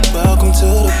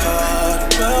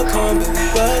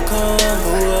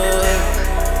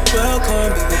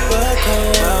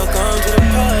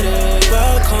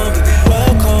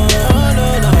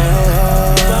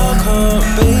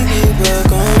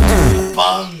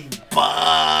Just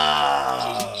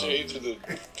Bah! changing the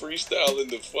freestyle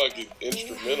into fucking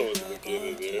instrumental at the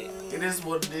beginning there. It is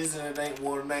what it is, and it ain't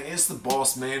what it ain't. It's the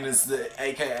boss man. It's the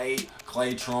AKA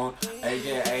Claytron,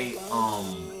 AKA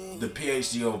the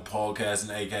PhD of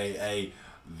podcasting, AKA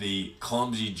the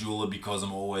clumsy jeweler because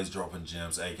I'm always dropping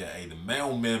gems, AKA the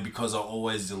mailman because I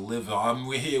always deliver. I'm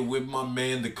here with my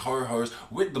man, the co-host,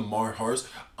 with the mo-host,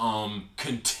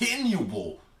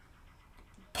 continual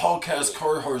podcast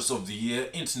co-host of the year,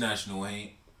 international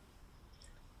ain't.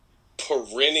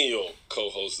 Perennial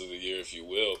co-host of the year, if you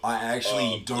will. I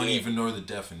actually don't yeah. even know the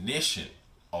definition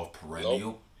of perennial.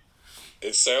 Nope.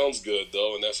 It sounds good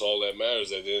though, and that's all that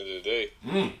matters at the end of the day.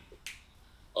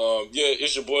 Yeah,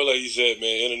 it's your boy, like you said,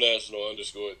 man. International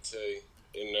 _ Tay,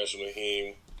 International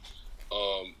Heem,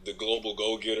 the Global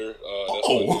Go Getter. That's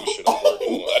my new shit I'm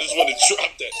working on. I just want to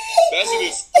drop that. That's an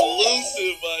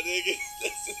exclusive, my nigga.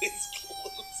 That's an exclusive.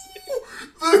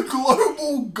 The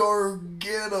Global Go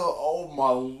Getter. Oh my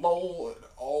lord.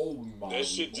 Oh my. That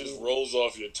shit just rolls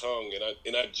off your tongue,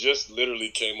 and I just literally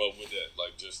came up with that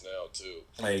like just now too.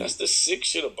 Hey. That's the sick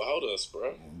shit about us,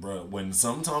 bro. Bro, when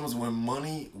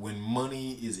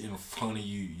money is in front of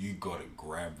you, you gotta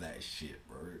grab that shit,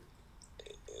 bro.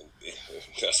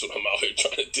 That's what I'm out here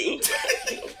trying to do.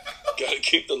 You know, gotta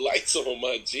keep the lights on,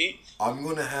 my G. I'm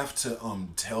gonna have to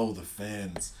tell the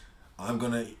fans. I'm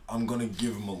gonna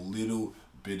give them a little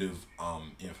bit of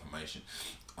information.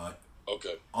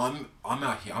 Okay. I'm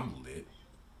out here. I'm lit.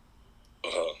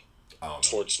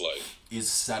 Torchlight. It's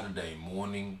Saturday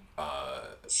morning.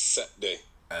 Saturday.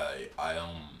 I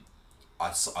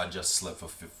just slept for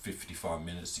 55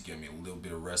 minutes to give me a little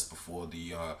bit of rest before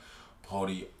the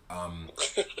party.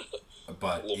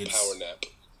 But a little power nap.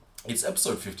 It's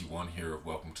episode 51 here of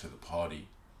Welcome to the Party.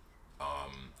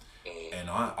 And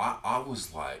I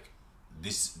was like,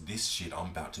 this shit I'm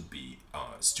about to be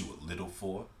Stuart Little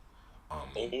for. I'm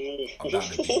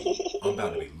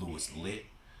about to be Lewis Lit.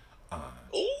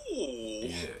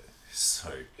 Yeah. So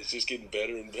it's just getting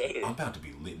better and better. I'm about to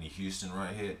be Whitney Houston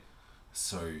right here.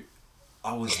 So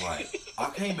I was like, I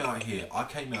came out here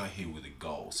with a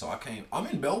goal. So I'm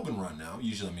in Melbourne right now.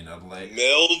 Usually I'm in Adelaide.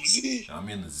 Melbsy. I'm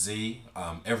in the Z.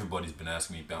 Everybody's been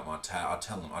asking me about my tat. I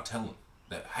tell them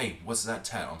that, hey, what's that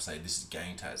tat? I'm saying this is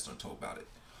gang tats. Don't talk about it.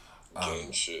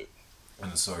 Gang shit.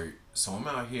 And so I'm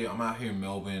out here in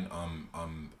Melbourne.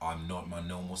 I'm not my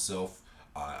normal self.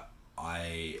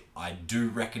 I do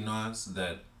recognize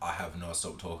that I have not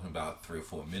stopped talking about 3 or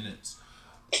 4 minutes.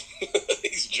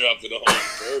 He's dropping a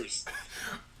whole verse.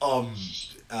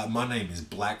 My name is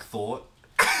Black Thought.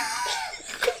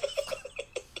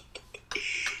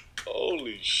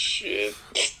 Holy shit.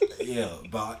 Yeah,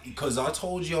 but because I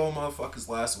told y'all motherfuckers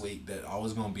last week that I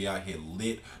was gonna be out here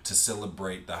lit to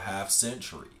celebrate the half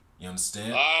century. You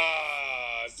understand?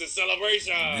 It's the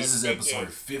celebration. This is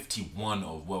episode 51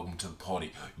 of Welcome to the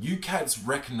Party. You cats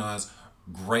recognize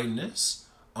greatness.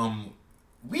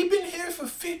 We've been here for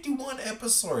 51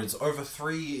 episodes over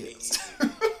 3 years.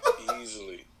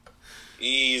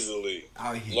 Easily.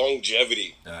 Out here,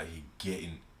 longevity. Out here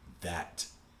getting that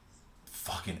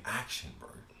fucking action, bro.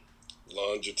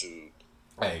 Longitude.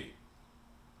 Hey,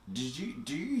 do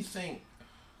you think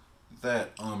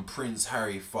that Prince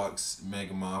Harry fucks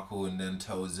Meghan Markle and then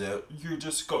tells her you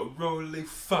just got royally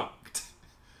fucked?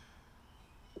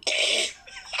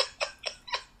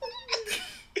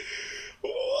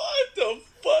 What the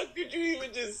fuck did you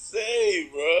even just say,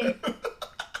 bro?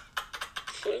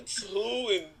 Prince who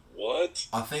and what?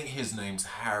 I think his name's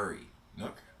Harry.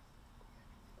 No?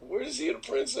 Where is he a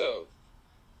prince of?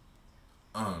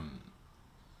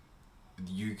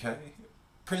 The UK?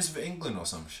 Prince of England or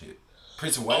some shit.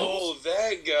 Prince of Wales? Oh,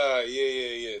 that guy.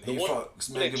 Yeah. He fucks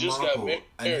Meghan Markle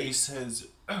and he says,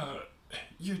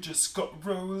 you just got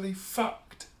royally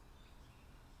fucked.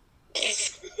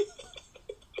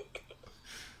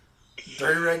 Do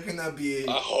you reckon that'd be it?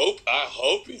 I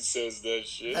hope he says that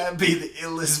shit. That'd be the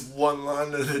illest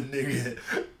one-liner the nigga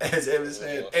has ever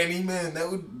said. Any man, that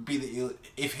would be the ill.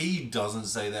 If he doesn't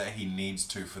say that, he needs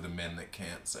to for the men that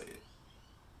can't say it.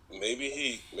 Maybe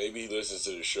he listens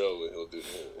to the show and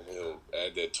he'll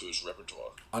add that to his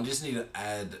repertoire. I just need to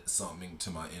add something to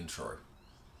my intro.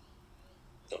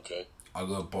 Okay. I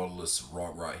got a bottle of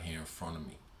Ciroc right here in front of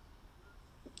me.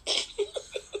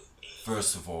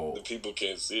 First of all, the people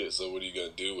can't see it, so what are you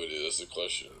gonna do with it? That's the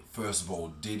question. First of all,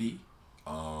 Diddy.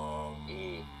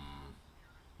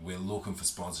 We're looking for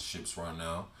sponsorships right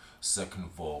now. Second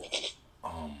of all,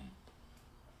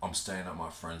 I'm staying at my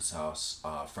friend's house.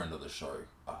 Friend of the show,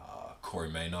 Corey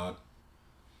Maynard.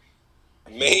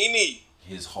 Maney.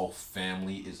 His whole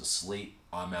family is asleep.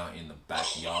 I'm out in the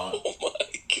backyard. Oh my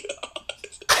god.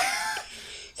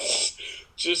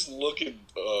 just looking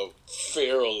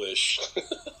feralish.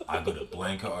 I got a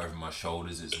blanket over my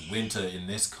shoulders. It's winter in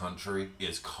this country.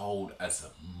 It's cold as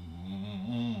a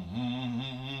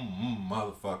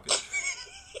motherfucker.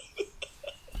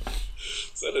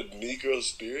 Is that a Negro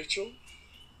spiritual?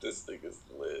 This thing is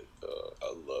lit.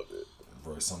 I love it.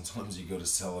 Bro, sometimes you gotta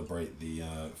celebrate the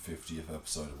 50th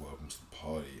episode of Welcome to the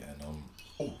Party, and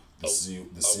the seal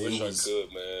I wish I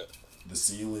could, man. The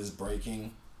seal is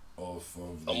breaking off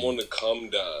of I'm on the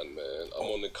come down, man. I'm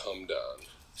on the come down.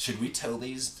 Should we tell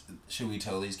these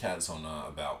cats on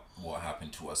about what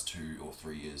happened to us 2 or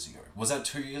 3 years ago? Was that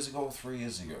 2 years ago or 3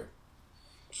 years ago?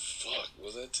 Fuck,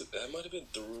 was that that might have been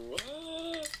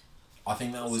I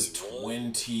think that was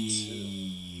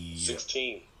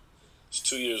 2016. It's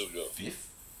 2 years ago. 5th?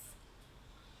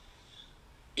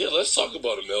 Yeah, let's talk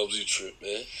about a Melbsy trip,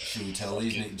 man. Should we tell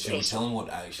them what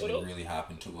actually really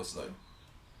happened to us though?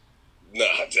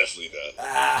 Nah, definitely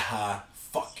not.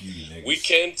 Fuck you, niggas. We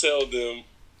can tell them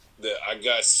that I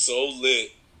got so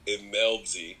lit in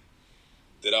Melbsy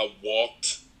that I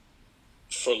walked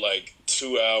for like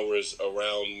 2 hours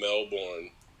around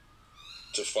Melbourne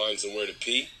to find somewhere to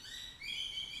pee.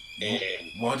 And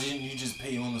why didn't you just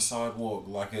pee on the sidewalk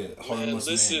like a homeless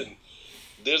man? Listen,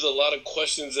 there's a lot of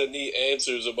questions that need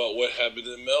answers about what happened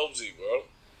in Melbsy, bro.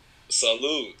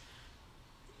 Salute.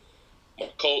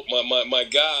 My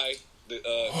guy, the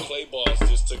Clay Boss,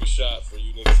 just took a shot for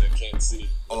you niggas that can't see.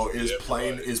 Oh, it's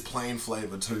plain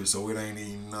flavor too, so it ain't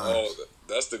even nice. Oh,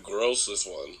 that's the grossest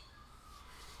one.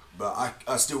 But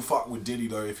I still fuck with Diddy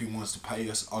though if he wants to pay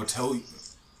us. I'll tell you,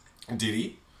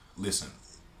 Diddy, listen,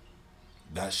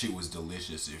 that shit was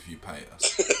delicious if you pay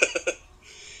us.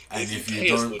 And if you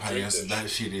don't pay us, that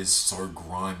shit is so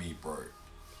grimy, bro.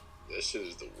 That shit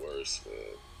is the worst,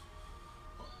 man.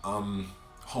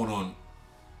 Hold on.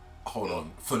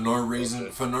 For no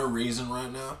reason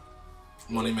right now,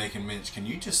 Money Making Mitch, can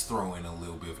you just throw in a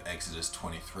little bit of Exodus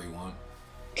 23:1?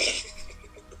 Beef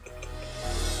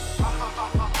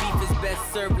is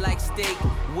best served like steak.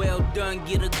 Well done,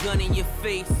 get a gun in your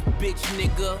face, bitch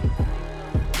nigga.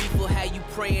 Beef will have you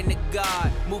praying to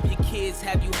God. Move your kids,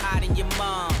 have you hiding your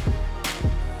mom.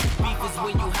 Beef is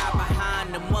when you hide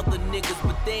behind them other niggas,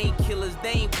 but they ain't killers,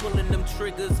 they ain't pulling them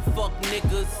triggers. Fuck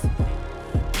niggas.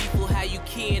 Beef will have you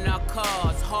keying our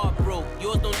cars. Heart broke,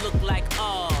 yours don't look like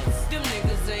ours. Them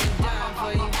niggas ain't dying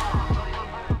for you.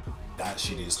 That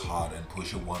shit is hard, and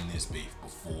Pusha won this beef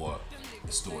before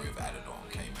the story of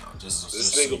Adidon came out. This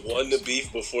nigga won the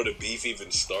beef before the beef even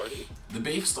started? The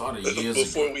beef started years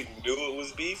before ago. we knew it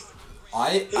was beef?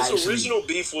 His original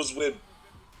beef was with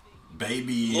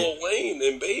Baby, Lil Wayne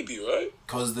and Baby, right?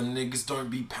 Cause them niggas don't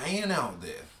be paying out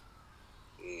there.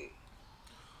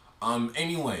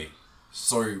 Anyway,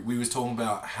 so we was talking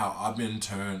about how I've been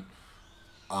turned,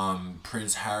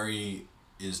 Prince Harry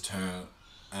is turned,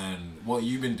 and what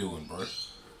you been doing, bro?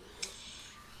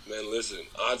 Man, listen,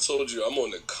 I told you I'm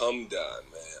on the come down,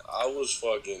 man. I was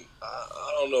fucking,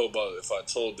 I don't know about if I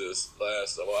told this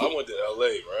last time. Well, I went to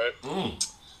LA, right?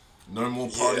 No more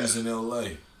parties in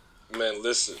LA. Man,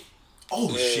 listen.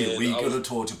 Oh shit, we gotta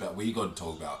talk about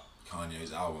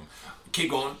Kanye's album.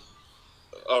 Keep going.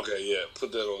 Okay, yeah,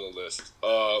 put that on the list.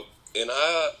 And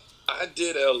I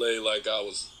did LA like I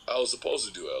was supposed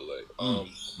to do LA.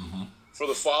 For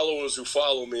the followers who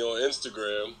follow me on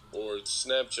Instagram or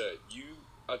Snapchat,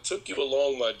 I took you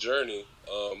along my journey,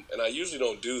 and I usually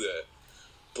don't do that,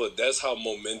 but that's how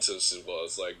momentous it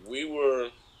was. Like, we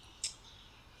were,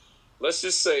 let's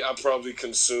just say I probably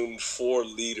consumed 4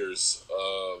 liters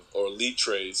or litre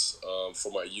trays for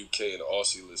my UK and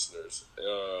Aussie listeners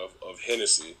of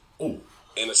Hennessy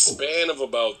in a span of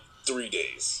about 3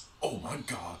 days. Oh my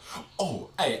god. Oh,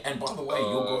 hey, and by the way,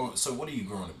 you're growing, so what are you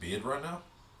growing, a beard right now?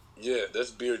 Yeah, that's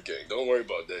Beard Gang. Don't worry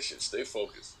about that shit. Stay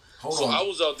focused. Hold on. I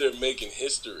was out there making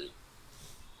history.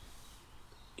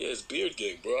 Yeah, it's Beard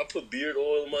Gang, bro. I put beard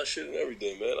oil in my shit and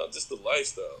everything, man. Just the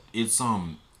lifestyle. It's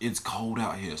cold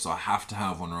out here, so I have to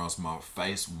have one or else my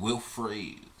face will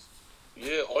freeze.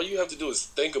 Yeah, all you have to do is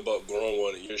think about growing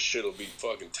one and your shit will be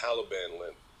fucking Taliban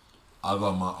length. I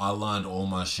lined all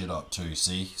my shit up too,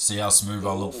 see how smooth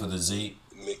I look for the Z?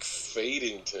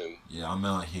 McFadington. Yeah, I'm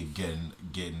out here getting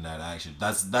that action.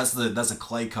 That's a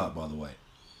Clay cut, by the way.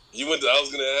 I was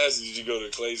gonna ask you, did you go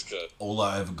to Clay's cut? All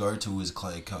I ever go to is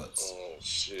Clay cuts. Oh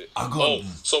shit.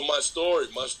 So my story.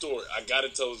 I gotta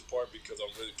tell this part because I'm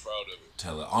really proud of it.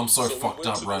 Tell it. I'm so fucked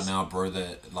up right now, bro,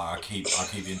 that like I keep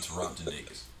interrupting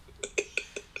niggas.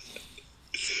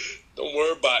 Don't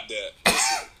worry about that.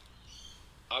 Listen,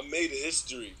 I made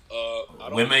history.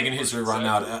 We're making history right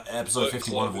now. Episode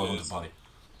 51 of Welcome to the Party.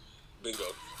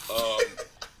 Bingo.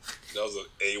 That was an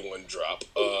A1 drop.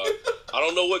 I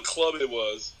don't know what club it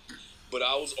was, but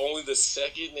I was only the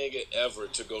second nigga ever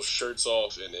to go shirts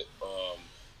off in it.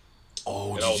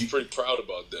 And I was pretty proud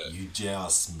about that. You J.R.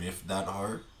 Smith that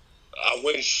hard? I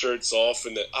went shirts off,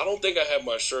 and I don't think I had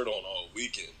my shirt on all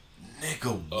weekend.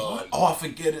 Nigga, what? I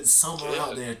forget it's summer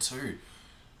out there too.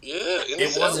 Yeah, and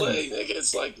it's LA, nigga.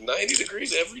 It's like 90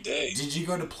 degrees every day. Did you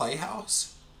go to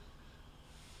Playhouse?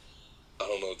 I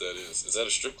don't know what that is. Is that a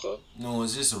strip club? No,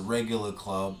 it's just a regular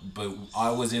club. But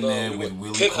I was in there with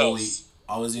Willie Coley.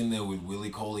 I was in there with Willie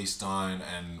Coley Stein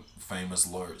and Famous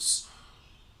Lurz.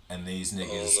 And these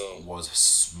niggas was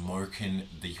smoking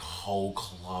the whole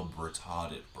club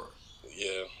retarded, bro.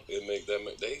 Yeah,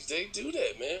 they do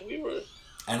that, man. We were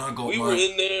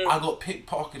in there. I got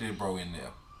pickpocketed, bro, in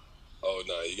there. Oh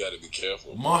nah, you gotta be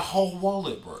careful. Bro. My whole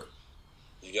wallet, bro.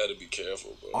 You gotta be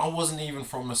careful, bro. I wasn't even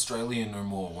from Australia no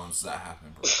more once that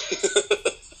happened, bro.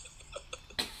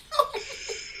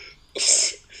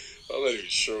 I'm not even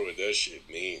sure what that shit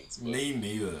means. But... Me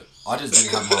neither. I just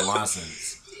didn't have my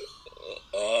license.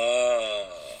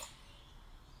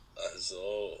 That's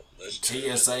all.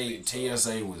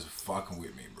 TSA was fucking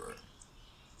with me, bro.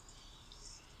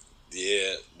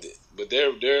 Yeah, but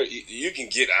they're you can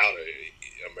get out of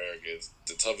America.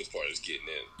 The toughest part is getting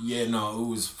in. Yeah, no, it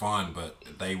was fine, but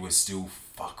they were still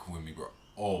fucking with me, bro.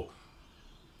 Oh,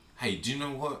 hey, do you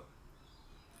know what?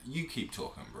 You keep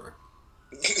talking, bro.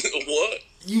 What?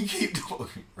 You keep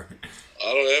talking, bro.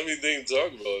 I don't have anything to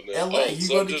talk about now. LA, you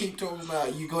got to keep talking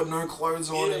about. You got no clothes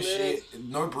on and shit.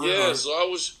 No Bruno. Yeah, so I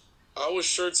was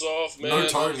shirts off, man. No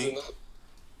Tony.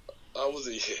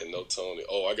 No Tony.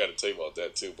 Oh, I got to tell you about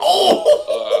that too. Oh.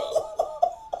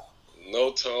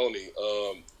 No Tony.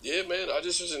 Yeah, man. I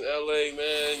just was in LA,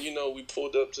 man. You know, we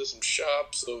pulled up to some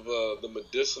shops of the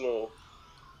medicinal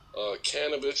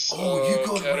cannabis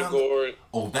category.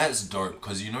 That's dope.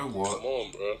 Cause you know what? Come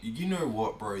on, bro. You know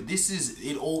what, bro?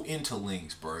 It all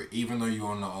interlinks, bro. Even though you're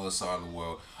on the other side of the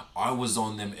world, I was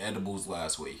on them edibles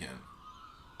last weekend.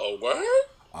 Oh, word?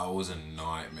 I was a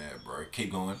nightmare, bro.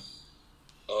 Keep going.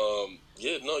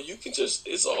 Yeah, no, you can just,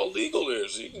 it's all legal there,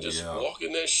 so you can just walk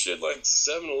in that shit like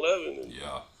 7-Eleven and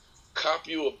cop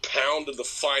you a pound of the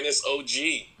finest OG.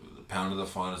 The pound of the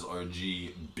finest OG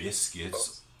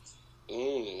biscuits.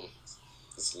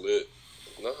 It's lit.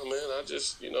 No, man, I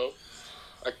just,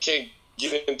 I can't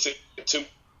get into too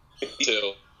much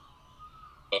detail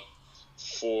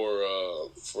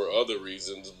for other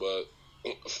reasons, but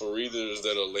for reasons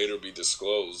that'll later be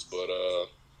disclosed, but,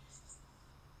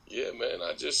 yeah, man,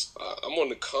 I'm on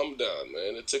the come down,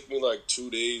 man. It took me like 2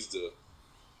 days to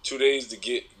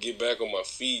get back on my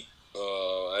feet.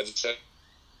 I just had,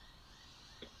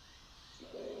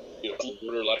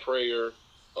 order like prayer,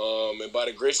 and by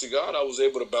the grace of God, I was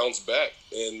able to bounce back.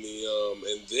 And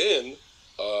then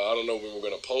I don't know when we're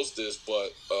gonna post this,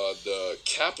 but the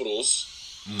Capitals,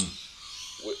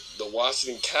 with the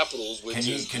Washington Capitals, which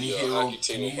can you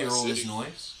hear all this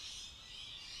noise?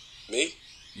 Me?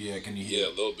 Yeah, can you hear? Yeah, a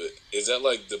little bit. Is that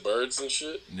like the birds and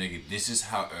shit? Nigga, this is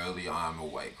how early I'm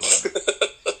awake.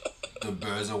 The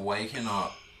birds are waking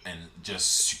up and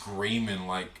just screaming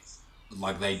like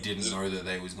they didn't know that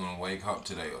they was gonna wake up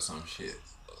today or some shit.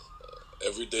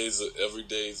 Every day's a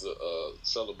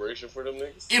celebration for them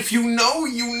niggas. If you know,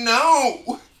 you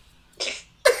know.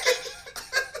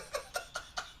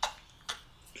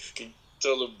 Can you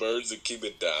tell the birds to keep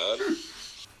it down?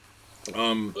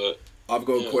 But I've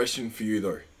got a question for you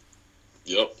though.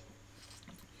 Yep.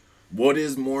 What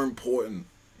is more important,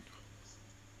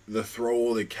 the throw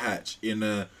or the catch in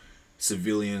a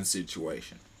civilian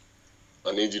situation?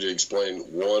 I need you to explain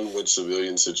what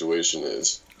civilian situation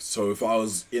is. So if I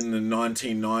was in the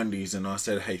 1990s and I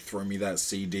said, "Hey, throw me that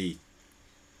CD,"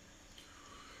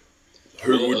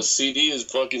 a CD is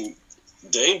fucking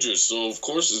dangerous, so of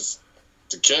course it's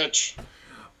to catch.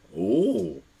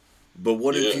 Oh. But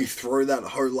what if you throw that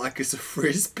hoe like it's a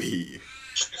frisbee?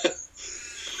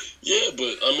 Yeah,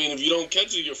 but I mean, if you don't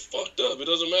catch it, you're fucked up. It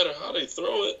doesn't matter how they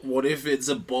throw it. What if it's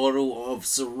a bottle of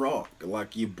Ciroc,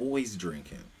 like your boy's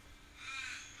drinking?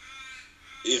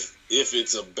 If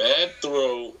it's a bad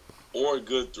throw or a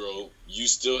good throw, you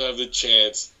still have the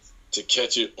chance to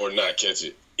catch it or not catch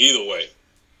it. Either way.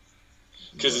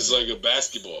 Because it's like a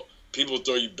basketball. People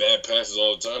throw you bad passes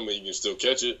all the time, but you can still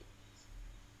catch it.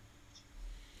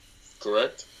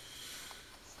 Correct?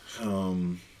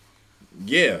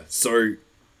 Yeah, so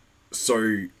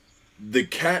the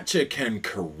catcher can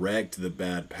correct the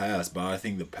bad pass, but I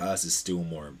think the pass is still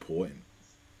more important.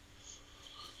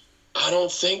 I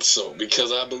don't think so,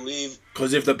 because I believe...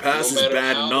 Because if the pass is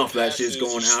bad enough, that shit's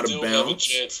going out of bounds.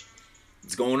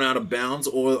 It's going out of bounds,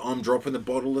 or I'm dropping the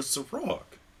bottle of Ciroc.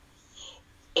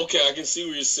 Okay, I can see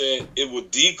what you're saying. It will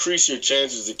decrease your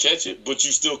chances to catch it, but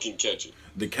you still can catch it.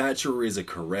 The catcher is a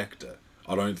corrector.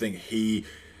 I don't think he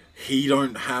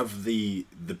don't have the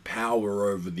power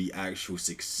over the actual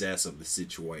success of the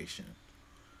situation.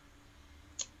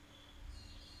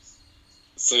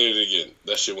 Say it again.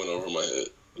 That shit went over my head.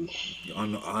 I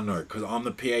know, because I'm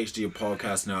the PhD of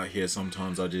podcasting out here.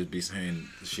 Sometimes I just be saying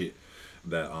shit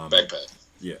that Backpack.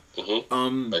 Yeah.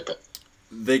 Mm-hmm. Backpack.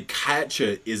 The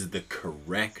catcher is the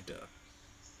corrector.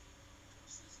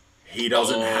 He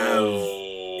doesn't have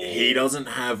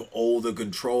all the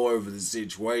control over the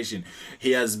situation.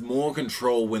 He has more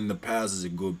control when the pass is a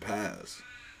good pass.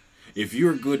 If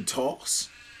you're a good toss,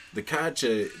 the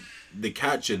catcher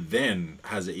then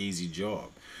has an easy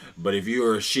job. But if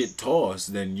you're a shit toss,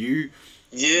 then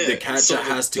the catcher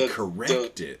has to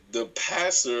correct it. The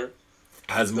passer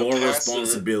has more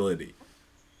responsibility.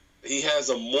 He has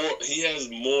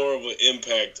more of an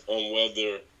impact on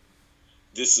whether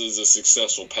this is a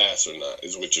successful pass or not,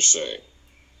 is what you're saying.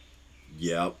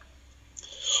 Yep.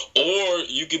 Or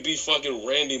you could be fucking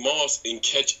Randy Moss and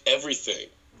catch everything.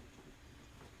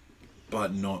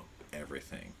 But not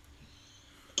everything.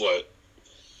 But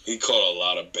he caught a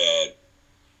lot of bad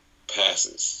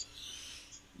passes.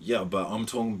 Yeah, but I'm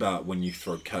talking about when you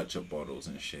throw ketchup bottles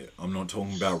and shit. I'm not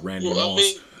talking about Randy Moss. I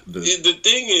mean, the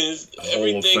thing is,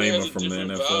 everything has a from different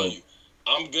the NFL. value.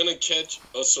 I'm gonna catch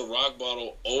a Ciroc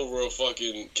bottle over a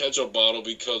fucking ketchup bottle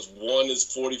because one is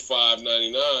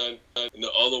 $45.99 and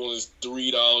the other one is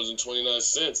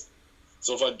 $3.29.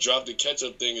 So if I drop the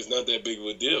ketchup thing, it's not that big of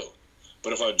a deal.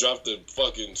 But if I drop the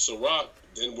fucking Ciroc,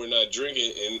 then we're not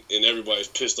drinking and everybody's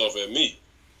pissed off at me.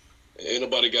 Ain't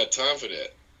nobody got time for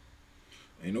that.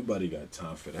 Ain't nobody got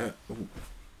time for that. Ooh.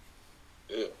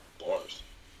 Yeah, bars.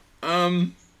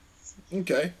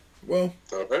 Okay. Well.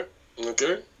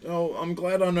 Okay. Oh, I'm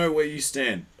glad I know where you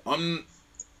stand. I'm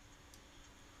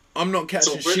not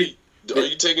catching shit. Are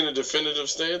you taking a definitive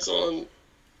stance on?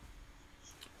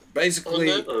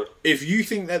 Basically, on that, if you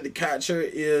think that the catcher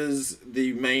is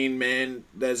the main man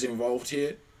that's involved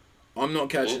here, I'm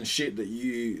not catching shit that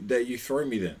you throw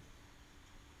me then.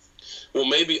 Well,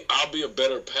 maybe I'll be a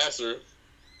better passer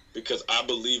because I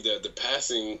believe that the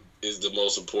passing is the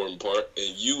most important part,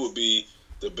 and you will be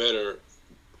the better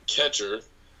catcher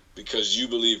because you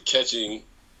believe catching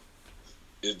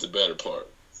is the better part.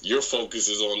 Your focus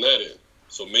is on that end.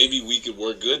 So maybe we could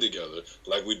work good together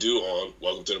like we do on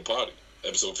Welcome to the Party,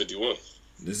 episode 51.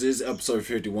 This is episode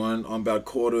 51. I'm about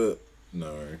quarter...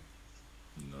 No,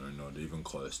 not even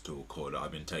close to a quarter.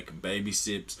 I've been taking baby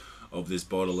sips of this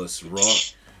bottle of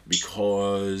Ciroc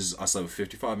because I slept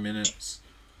 55 minutes.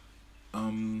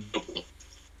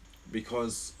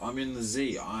 Because I'm in the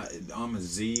Z. I'm a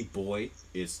Z boy.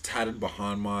 It's tatted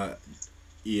behind my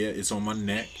ear. It's on my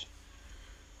neck.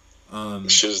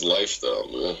 Shit's lifestyle,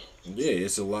 man. Yeah,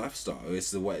 it's a lifestyle.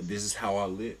 It's the way. This is how I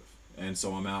live, and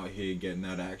so I'm out here getting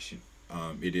that action.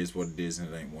 It is what it is,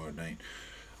 and it ain't what it ain't.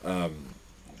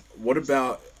 What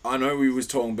about? I know we was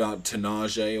talking about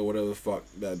Tinashe or whatever the fuck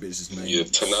that bitch's name. Yeah,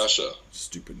 Tinashe.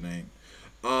 Stupid name.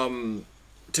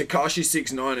 Tekashi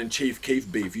 6ix9ine and Chief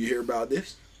Keef beef. You hear about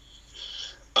this?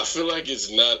 I feel like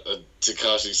it's not a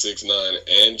Tekashi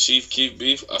 6ix9ine and Chief Keef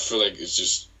beef. I feel like it's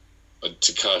just a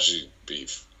Tekashi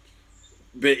beef.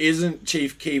 But isn't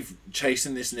Chief Keef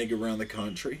chasing this nigga around the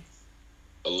country?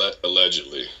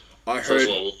 Allegedly. First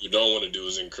of all, what we don't want to do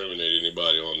is incriminate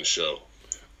anybody on the show.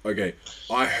 Okay.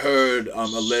 I heard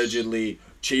allegedly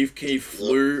Chief Keef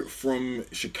flew from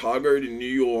Chicago to New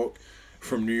York,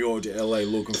 from New York to LA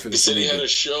looking for the... He said he had a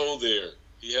show there.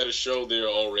 He had a show there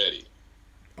already.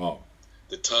 Oh.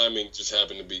 The timing just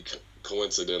happened to be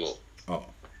coincidental. Oh.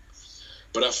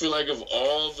 But I feel like of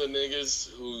all the niggas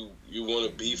who you want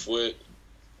to beef with,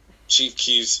 Chief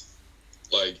Keef's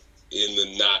like in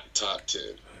the not top 10.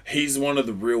 He's one of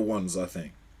the real ones, I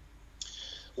think.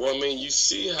 Well, I mean, you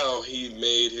see how he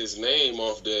made his name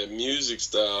off that music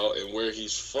style and where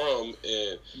he's from,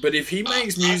 and. But if he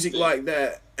makes music like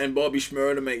that and Bobby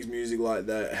Shmurda makes music like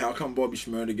that, how come Bobby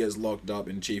Shmurda gets locked up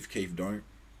and Chief Keef don't?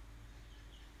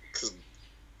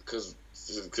 Because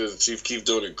Chief Keef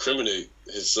don't incriminate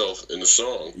himself in the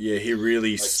song. Yeah, he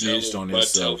really snitched on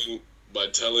himself. By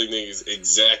telling niggas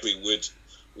exactly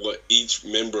what each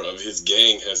member of his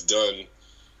gang has done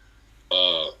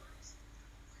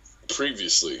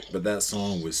previously. But that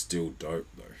song was still dope,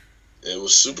 though. It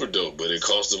was super dope, but it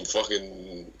cost them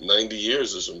fucking 90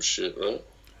 years or some shit, right?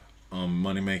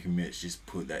 Money Making Mitch just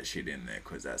put that shit in there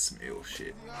because that's some ill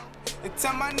shit.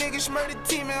 Tell my niggas murder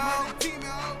team out.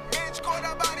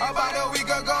 About a week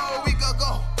ago.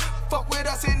 Fuck with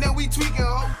us and then we tweaking,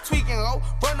 ho.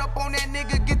 Run up on that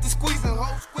nigga, get the squeezing,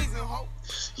 ho.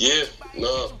 Yeah,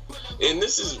 no. And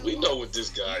we know what this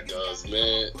guy does,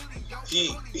 man.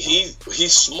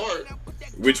 He's smart.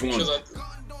 Which one?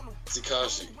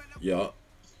 Tekashi. Yeah.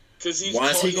 He's Why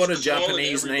has he got a he's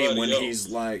Japanese name when else.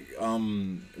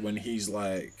 he's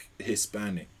like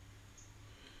Hispanic?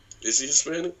 Is he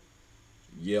Hispanic?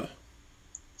 Yeah.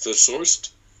 Is that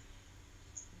sourced?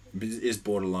 It's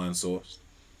borderline sourced.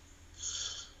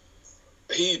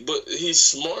 But he's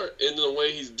smart in the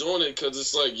way he's doing it, because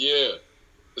it's like, yeah,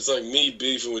 it's like me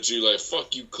beefing with you, like,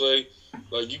 fuck you, Clay.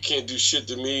 Like, you can't do shit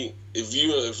to me.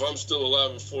 If I'm still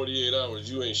alive in 48 hours,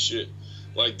 you ain't shit.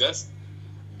 Like, that's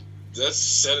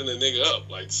setting a nigga up.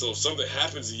 Like, so if something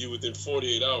happens to you within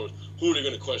 48 hours, who are they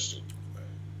gonna question?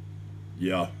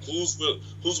 Yeah. Who's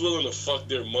willing to fuck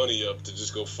their money up to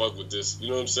just go fuck with this? You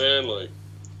know what I'm saying? Like,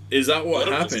 is that what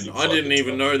happened? I didn't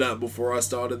even know that before I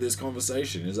started this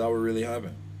conversation. Is that what really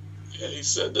happened? Yeah, he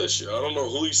said that shit. I don't know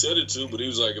who he said it to, but he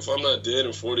was like, if I'm not dead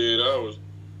in 48 hours,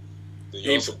 then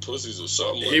y'all some pussies or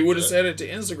something. He would have said it to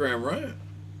Instagram, right?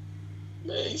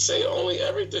 Man, he say only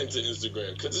everything to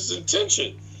Instagram because it's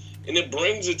intention. And it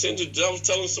brings attention. I was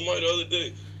telling somebody the other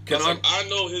day. I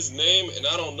know his name and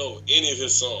I don't know any of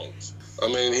his songs. I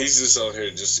mean, he's just out here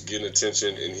just getting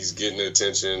attention, and he's getting the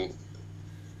attention.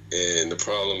 And the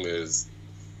problem is,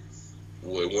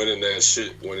 when that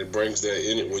shit, when it brings that,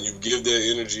 when you give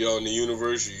that energy out in the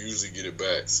universe, you usually get it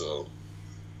back. So,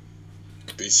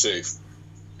 be safe.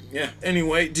 Yeah.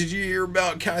 Anyway, did you hear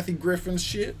about Kathy Griffin's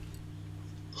shit?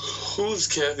 Who's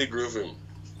Kathy Griffin?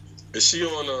 Is she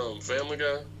on Family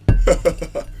Guy?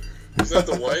 Is that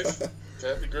the wife,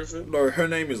 Kathy Griffin? No, her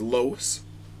name is Lois.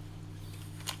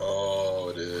 Oh,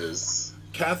 it is.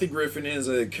 Kathy Griffin is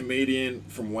a comedian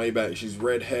from way back. She's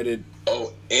redheaded.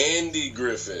 Oh, Andy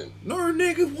Griffin. No,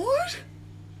 nigga, what?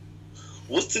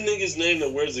 What's the nigga's name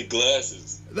that wears the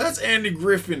glasses? That's Andy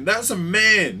Griffin. That's a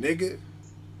man, nigga.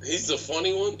 He's the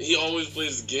funny one? He always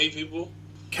plays gay people?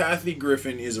 Kathy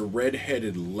Griffin is a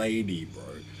redheaded lady, bro.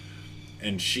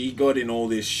 And she got in all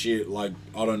this shit, like,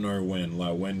 I don't know when.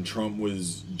 Like, when Trump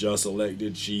was just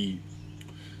elected, she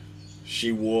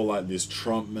wore, like, this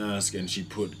Trump mask and she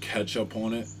put ketchup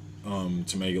on it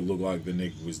to make it look like the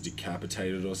nigga was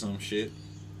decapitated or some shit.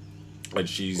 Like,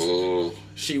 she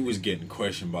was getting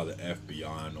questioned by the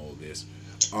FBI and all this.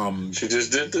 She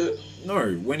just did that?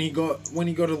 No, when he got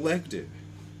elected.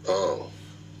 Oh.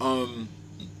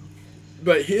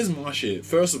 But here's my shit.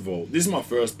 First of all, this is my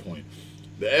first point.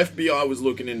 The FBI was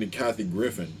looking into Kathy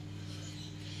Griffin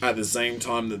at the same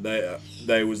time that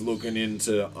they was looking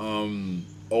into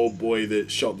old boy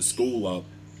that shot the school up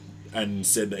and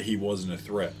said that he wasn't a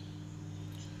threat.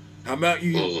 How about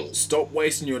you stop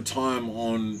wasting your time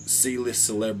on C-list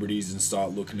celebrities and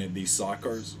start looking at these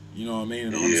psychos? You know what I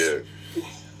mean? And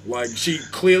like, she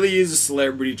clearly is a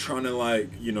celebrity trying to, like,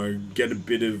 you know, get a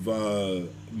bit of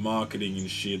marketing and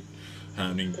shit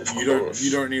happening. You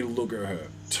don't need to look at her.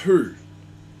 2,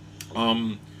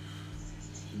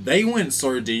 they went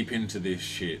so deep into this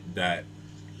shit that,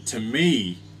 to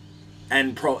me,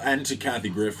 and to Kathy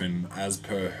Griffin, as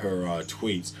per her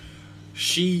tweets,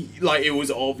 it was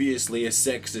obviously a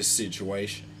sexist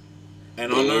situation.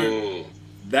 And I know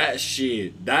that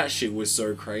shit was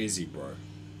so crazy, bro.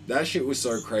 That shit was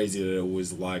so crazy that it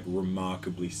was, like,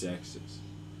 remarkably sexist.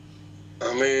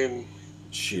 I mean,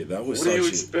 shit, that was what do you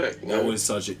expect, that was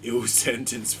such an ill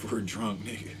sentence for a drunk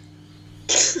nigga.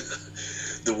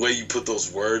 The way you put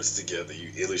those words together,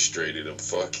 you illustrated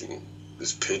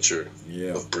this picture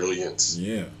of brilliance.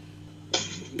 Yeah.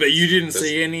 But you didn't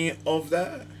see any of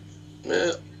that?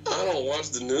 Man, I don't watch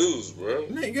the news, bro.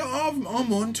 Nigga,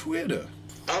 I'm on Twitter.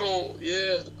 I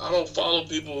don't follow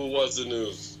people who watch the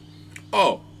news.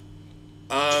 Oh.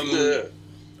 Alright,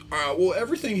 well,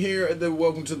 everything here at the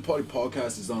Welcome to the Party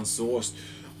podcast is unsourced.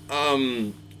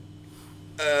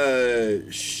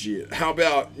 Shit. How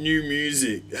about new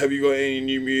music? Have you got any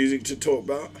new music to talk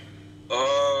about?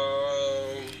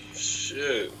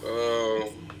 Shit.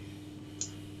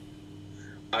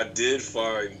 I did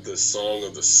find the song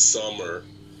of the summer.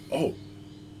 Oh.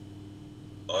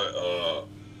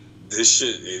 This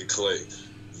shit in Clay.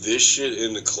 This shit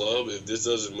in the club, if this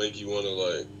doesn't make you want to,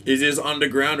 like... Is this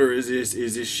underground or is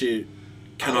this shit...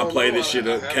 Can I play this shit?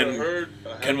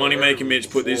 Can Money Making Mitch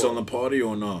put this on the party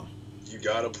or not? You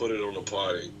gotta put it on the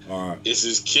party. Alright. It's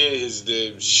his kid, his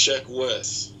name, Sheck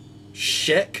West.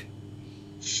 Sheck?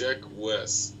 Sheck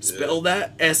West. Spell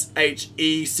that?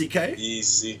 S-H-E-C-K?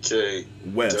 E-C-K.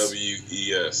 West.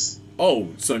 W-E-S. Oh,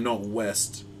 so not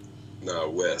West. Nah,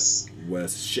 West.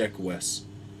 West. Sheck West.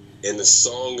 And the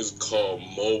song is called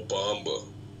Mo Bamba.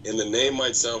 And the name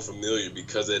might sound familiar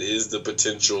because it is the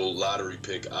potential lottery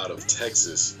pick out of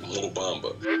Texas, Mo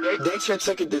Bamba. They should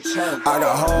take it to 10. I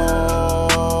got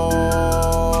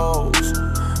hoes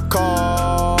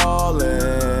calling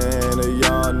a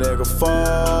young nigga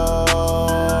phone.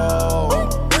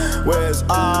 Where's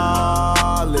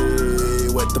Ollie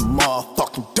with the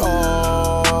motherfucking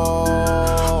dog?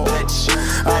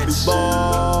 I be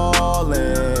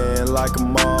ballin' like a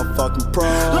motherfucking pro.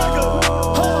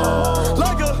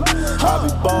 I be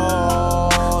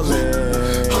ballin'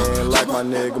 like my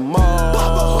nigga Mo.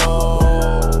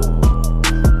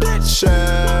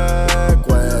 Check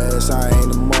West, I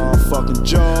ain't a motherfucking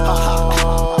joke.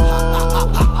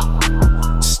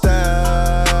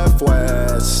 Steph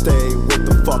West, stay with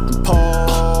the fucking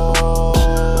pole.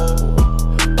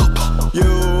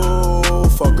 You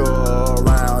fuck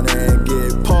around and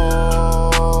get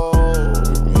pulled.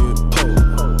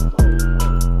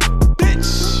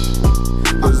 Bitch,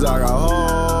 'cause I got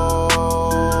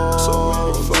hoes, so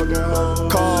many fucking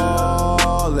hoes.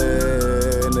 Calling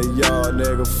a young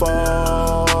nigga phone.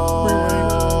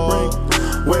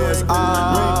 Where's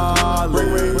Ollie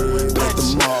with the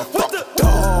motherfucking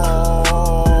dog?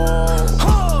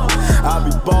 I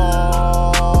be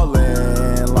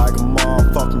ballin' like a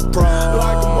motherfucking pro.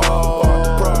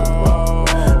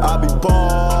 I be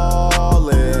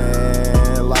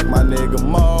ballin' like my nigga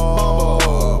Mo.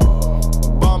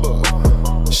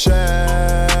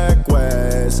 Shaq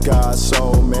West got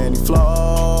so many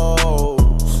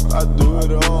flows. I do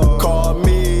it all. Call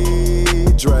me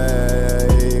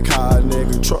Drake, high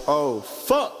nigga oh,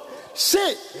 fuck,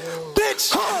 shit,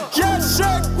 bitch. Yeah,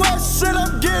 Shaq West said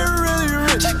I'm getting really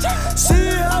rich.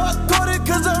 See how I caught it,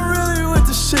 'cause I'm really with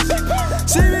the shit.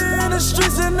 See me in the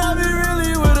streets and I be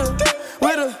really with a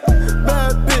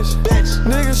bad bitch.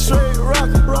 Niggas straight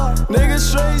rockin', niggas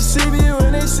straight see me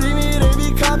when they see me, they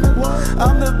be coppin'.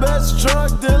 I'm the best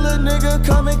drug dealer, nigga,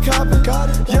 come and coppin'.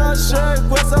 Young Shaq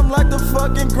West, I'm like the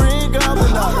fucking Green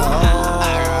Goblin.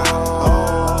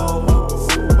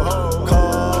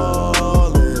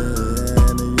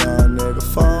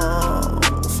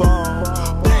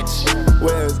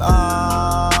 Where's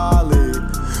Ollie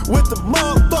with the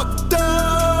motherfucking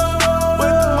dog?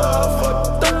 With the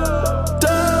motherfucking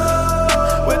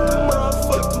dog. With the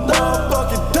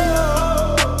motherfucking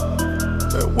dog.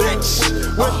 Bitch,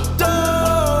 with the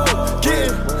dog.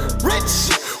 Getting rich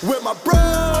with my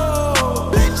bro.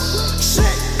 Bitch,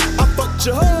 shit, I fucked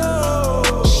your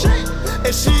hoe. Shit,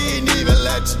 and she ain't even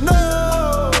let you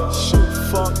know. Shit,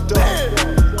 fucked up.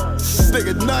 This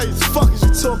nigga nice, fuck is you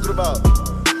talking about?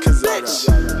 Bitch,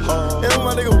 and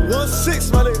my nigga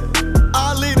 1-6, my nigga.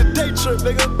 I lead a day trip,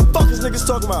 nigga. Fuck is niggas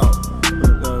talking about?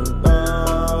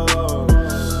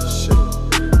 Shit.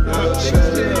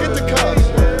 Get the cops.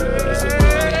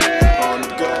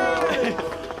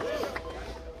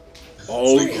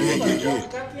 Oh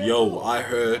yeah. Yo, I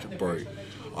heard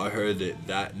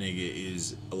that nigga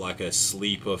is like a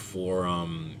sleeper for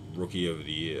Rookie of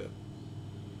the Year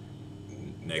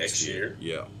next year.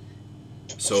 Yeah.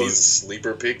 So he's a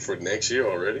sleeper pick for next year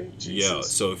already? Jesus. Yeah,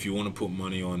 so if you want to put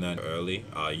money on that early,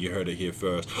 you heard it here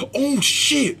first. Oh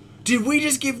shit! Did we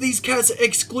just give these cats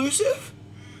exclusive?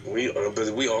 But we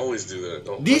always do that.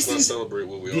 Let's not celebrate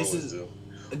what we always do.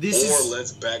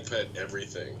 Let's backpet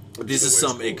everything. This is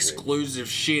some exclusive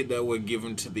shit that we're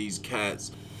giving to these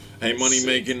cats. Hey, money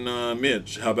making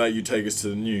Mitch, how about you take us to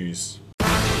the news?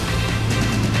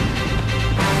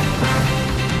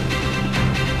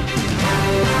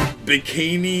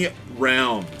 Bikini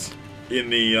round in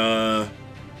the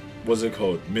what's it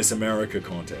called? Miss America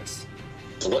contest.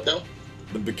 What now?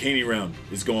 The bikini round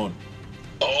is gone.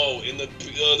 Oh, in the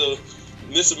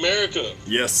Miss America.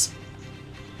 Yes.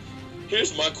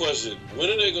 Here's my question: when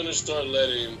are they gonna start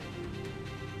letting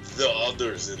the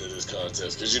others into this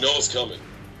contest? Because you know it's coming.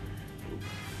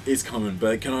 It's coming,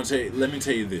 but let me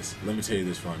tell you this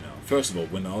right now. First of all,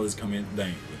 when the others come in, they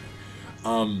ain't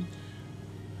winning.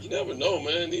 You never know,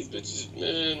 man. These bitches,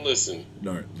 man, listen.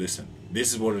 No, listen.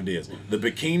 This is what it is. The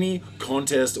bikini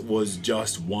contest was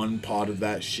just one part of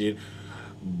that shit.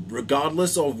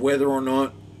 Regardless of whether or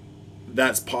not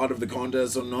that's part of the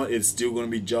contest or not, it's still going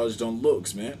to be judged on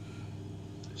looks, man.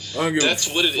 That's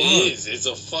what it is. It's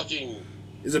a fucking...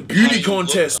 It's a beauty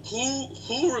contest.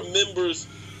 Who remembers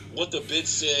what the bitch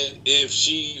said if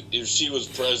she was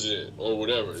president or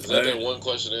whatever? Is that one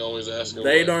question they always ask them?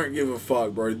 They don't give a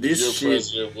fuck, bro. This you're shit...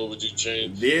 president, what would you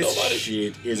change? This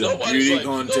shit is a beauty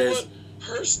contest. You know,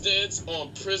 her stance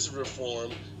on prison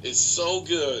reform is so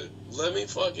good. Let me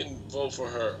fucking vote for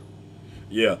her.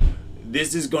 Yeah.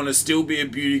 this is gonna still be a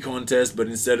beauty contest, but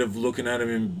instead of looking at them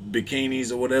in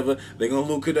bikinis or whatever, they're gonna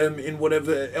look at them in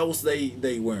whatever else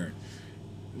they wearing.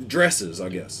 Dresses, I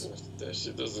guess. That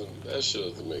shit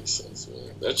doesn't make sense,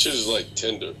 man. That shit is like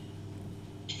Tinder.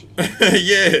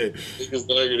 Yeah. Because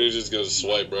they're just gonna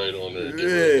swipe right on there and give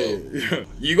her a vote.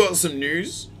 You got some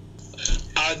news?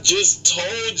 I just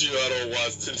told you I don't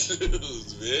watch the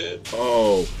news, man.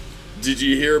 Oh, did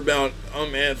you hear about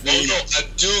Anthony? Oh no, I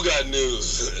do got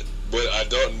news, but I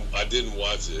didn't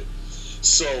watch it.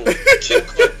 So Kim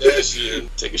Kardashian,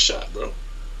 take a shot, bro.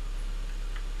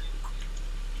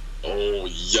 Oh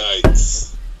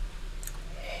yikes!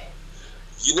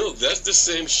 You know that's the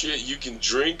same shit you can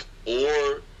drink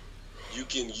or you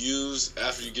can use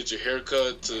after you get your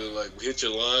haircut to like hit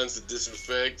your lines to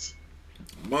disinfect.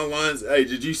 My lines. Hey,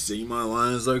 did you see my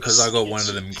lines though? Because I got one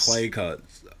of them clay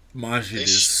cuts. My shit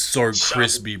is so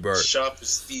crispy, bro. Shop is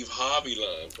Steve Harvey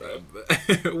line,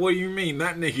 bro. What do you mean?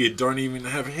 That nigga don't even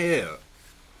have hair.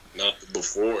 Not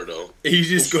before though. He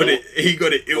just got it. He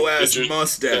got an ill ass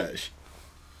mustache.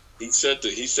 He set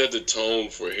the tone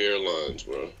for hairlines,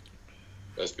 bro.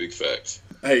 That's big facts.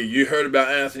 Hey, you heard about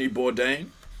Anthony Bourdain?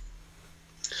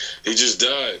 He just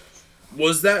died.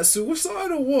 Was that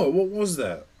suicide or what? What was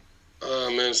that?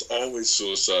 Man, it's always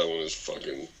suicide when it's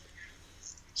fucking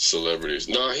celebrities.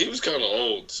 Nah, he was kind of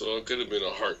old, so it could have been a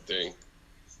heart thing.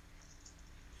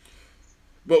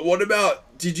 But what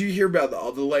about? Did you hear about the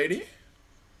other lady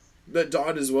that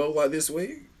died as well, like this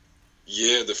week?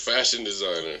 Yeah, the fashion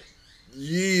designer.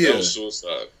 Yeah. That was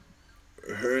suicide.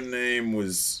 Her name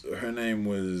was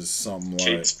something like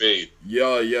Kate Spade.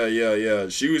 Yeah.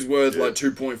 She was worth like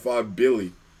 2.5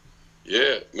 billion.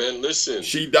 Yeah, man, listen.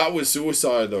 That was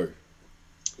suicide though.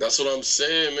 That's what I'm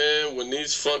saying, man. When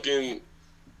these fucking...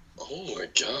 Oh my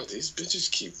god, these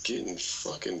bitches keep getting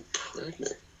fucking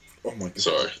pregnant. Oh my god.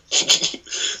 Sorry.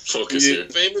 Focus here.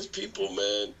 Famous people,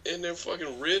 man, and they're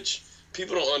fucking rich.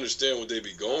 People don't understand what they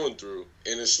be going through.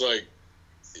 And it's like,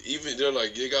 even they're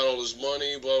like, you got all this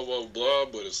money, blah, blah, blah,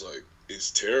 but it's like, it's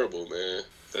terrible, man.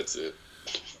 That's it.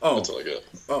 Oh. That's all I got.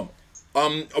 Oh.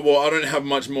 Well, I don't have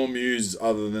much more news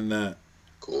other than that.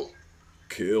 Cool.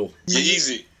 Cool.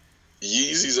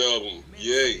 Yeezy's album.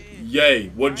 Yay. Yay.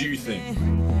 What do you think?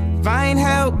 Find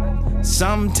help.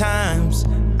 Sometimes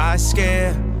I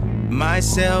scare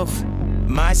myself.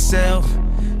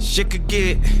 Shit could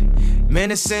get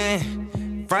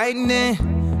menacing, frightening.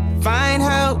 Find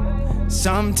help.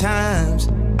 Sometimes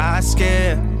I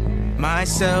scare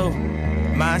myself.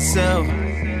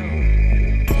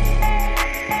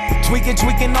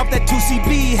 Tweaking off that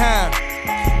 2CB, huh?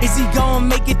 Is he gon'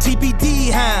 make it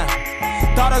TBD, huh?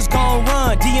 Thought I was gon'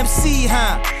 run DMC,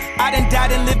 huh? I done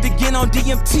died and lived again on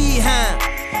DMT, huh?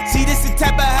 See, this the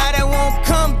type of high that won't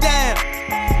come down.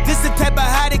 This the type of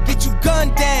high that get you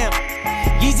gunned down.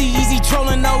 Easy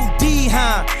trolling OD,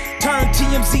 huh? Turn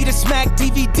TMZ to smack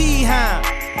DVD, huh?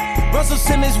 Russell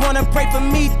Simmons wanna pray for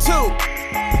me too.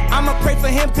 I'ma pray for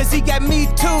him cause he got me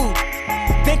too.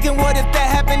 Thinking what if that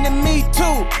happened to me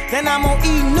too? Then I'm on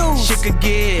E-News. Shit could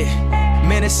get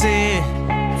menacing,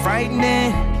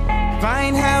 frightening.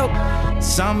 Find help.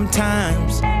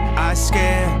 Sometimes I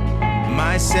scare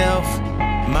myself.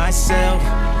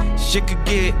 Shit could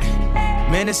get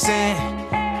menacing,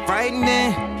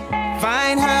 frightening.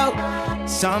 Find help.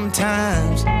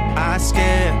 Sometimes I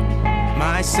scare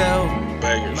myself.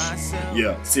 Bangers.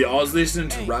 Yeah. See, I was listening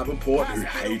to Rappaport, who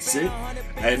hates it,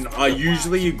 and I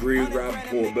usually agree with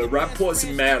Rappaport, but Rappaport's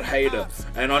a mad hater,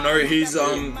 and I know he's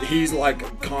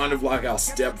like kind of like our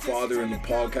stepfather in the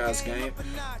podcast game,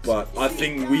 but I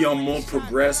think we are more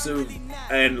progressive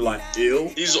and like ill.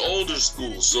 He's older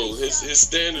school, so his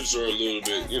standards are a little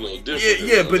bit, different.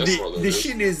 Yeah, but the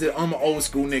shit is that I'm an old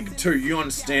school nigga too. You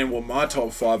understand what my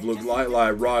top 5 look like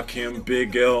Rakim,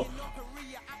 Big L.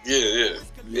 Yeah.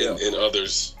 And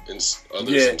others and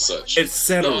such.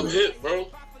 Etc. No, I'm hit, bro.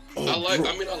 Oh, I like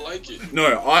it.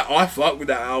 No, I fuck with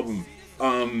that album.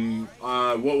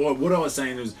 What I was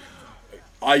saying is,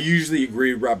 I usually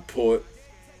agree with Rappaport.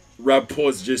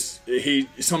 Rappaport's just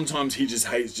sometimes he just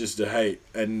hates just to hate,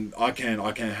 and I can't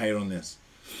hate on this.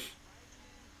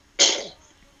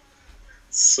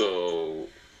 So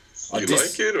you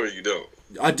like it or you don't?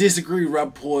 I disagree with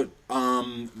Rappaport.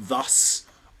 Thus,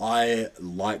 I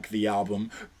like the album,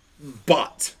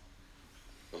 but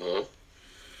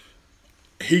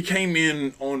he came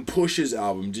in on Push's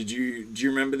album. Do you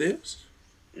remember this?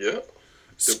 Yeah.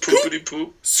 The poopity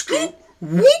poop. Scoop.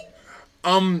 Whoop.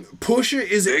 Pusha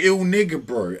is an ill nigga,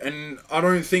 bro, and I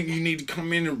don't think you need to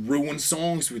come in and ruin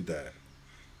songs with that.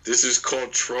 This is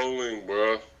called trolling,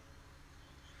 bro.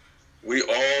 We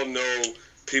all know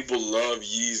people love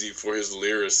Yeezy for his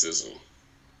lyricism.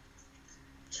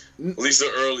 At least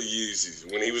the early Yeezys,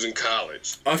 when he was in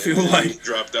college. I feel and then like he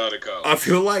dropped out of college. I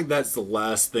feel like that's the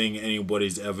last thing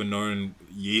anybody's ever known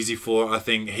Yeezy for. I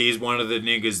think he's one of the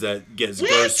niggas that gets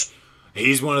ghost.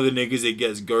 He's one of the niggas that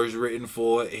gets ghost written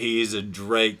for. He is a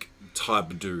Drake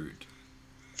type dude.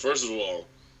 First of all,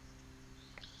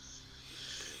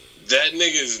 that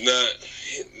nigga is not.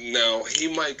 Now, he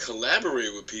might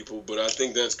collaborate with people, but I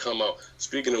think that's come out.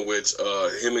 Speaking of which,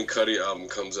 him and Cudi album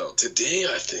comes out today,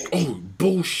 I think. Oh,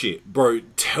 bullshit. Bro,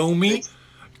 tell me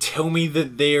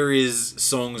that there is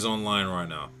songs online right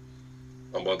now.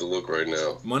 I'm about to look right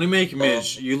now. Moneymaker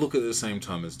Mitch, you look at the same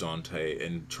time as Dante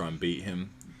and try and beat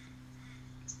him.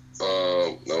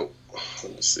 Nope.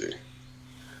 Let me see.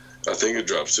 I think it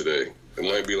drops today. It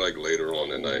might be like later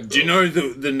on at night. Do you know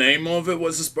the name of it?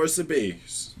 What's it supposed to be?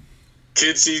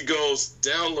 Kid See Ghost,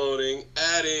 downloading,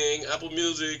 adding, Apple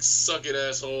Music, suck it,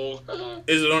 asshole.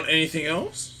 Is it on anything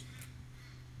else?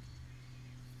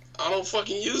 I don't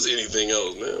fucking use anything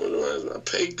else, man. I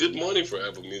pay good money for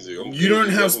Apple Music. You don't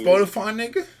have Spotify,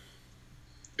 nigga?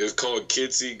 It's called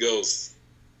Kid See Ghost.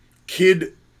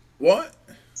 Kid, what?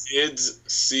 Kids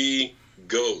See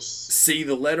Ghost. See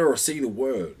the letter or see the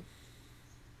word?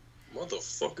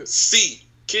 Motherfucker. See.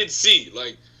 Kid See.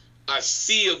 Like, I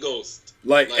see a ghost.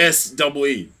 Like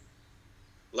S-double-E.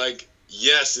 Like,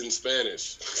 yes in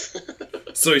Spanish.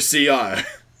 So C-I.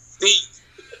 See.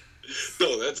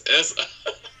 No, that's S.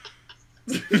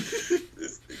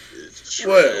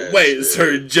 Wait,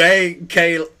 so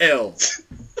J-K-L.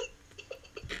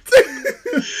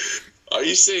 Are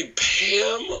you saying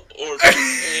Pam or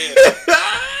Pam?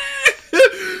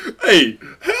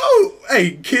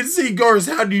 Hey, Kid See Ghost,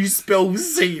 how do you spell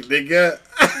C, nigga?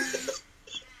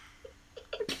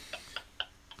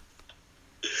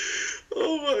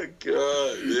 Oh my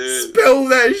god, man. Spell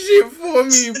that shit for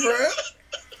me, bro.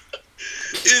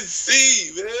 It's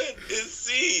C, man. It's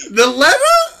C. The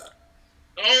letter?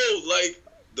 Oh, like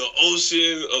the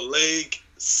ocean, a lake,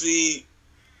 sea.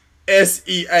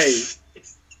 S-E-A.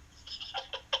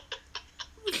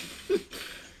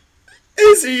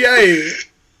 S-E-A.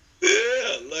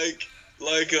 Yeah, like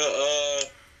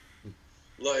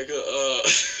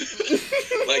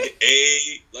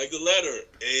A, like the letter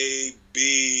A,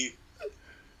 B,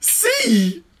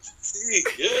 C. C.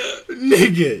 Yeah.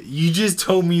 Nigga, you just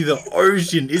told me the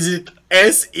ocean. Is it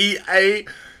S-E-A?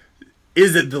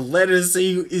 Is it the letter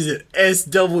C? Is it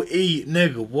S-double-E?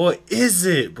 Nigga, what is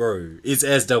it, bro? It's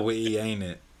S-double-E, ain't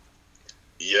it?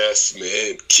 Yes,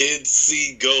 man. Kids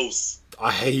See Ghosts.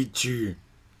 I hate you.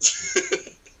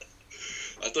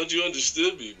 I thought you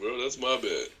understood me, bro. That's my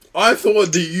bad. I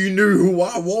thought that you knew who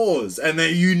I was and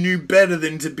that you knew better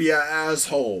than to be an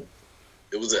asshole.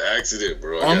 It was an accident,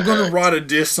 bro. I'm gonna write a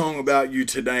diss song about you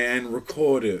today and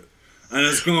record it. And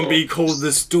it's gonna be called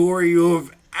The Story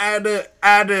of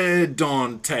Ada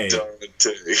Dante.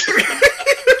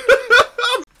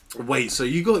 Wait, so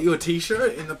you got your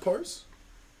t-shirt in the post?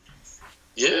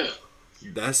 Yeah.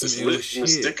 That's It's some ill lit. shit. The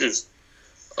stickers.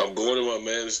 I'm going to my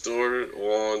man's store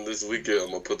on this weekend. I'm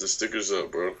gonna put the stickers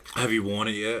up, bro. Have you worn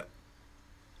it yet?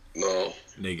 No.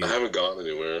 Nigga. I haven't gone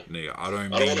anywhere. Nigga, I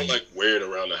don't want to like wear it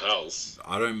around the house.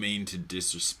 I don't mean to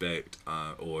disrespect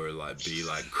or like be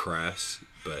like crass,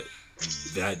 but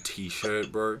that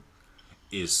t-shirt, bro,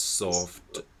 is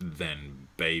soft than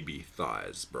baby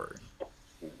thighs, bro.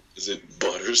 Is it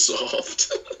butter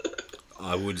soft?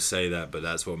 I would say that, but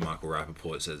that's what Michael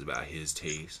Rappaport says about his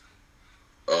tees.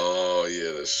 Oh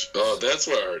yeah, that's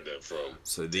where I heard that from.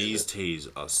 So these tees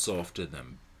are softer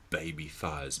than baby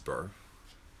thighs, bro.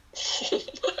 Oh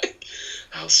my!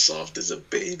 How soft is a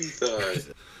baby thigh?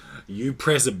 You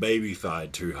press a baby thigh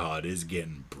too hard, it's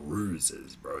getting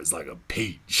bruises, bro. It's like a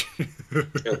peach. I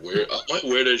might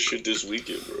wear that shit this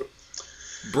weekend, bro.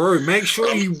 Bro, make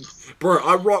sure you... Bro,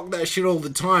 I rock that shit all the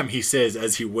time, he says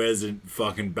as he wears a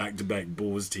fucking back-to-back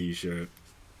Bulls t-shirt.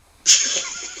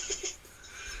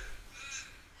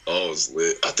 Oh, it's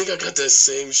lit. I think I got that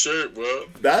same shirt, bro.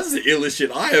 That's the illest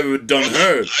shit I ever done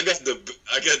heard. I got the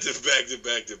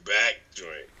back-to-back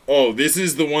joint. Oh, this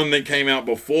is the one that came out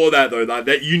before that, though. Like,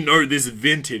 that, you know this is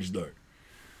vintage, though.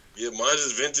 Yeah, mine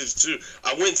is vintage, too.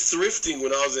 I went thrifting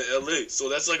when I was in L.A., so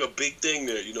that's like a big thing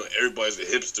there. You know, everybody's a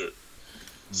hipster.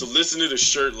 So listen to the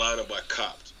shirt lineup I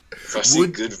copped. If I see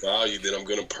good value, then I'm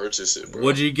going to purchase it, bro.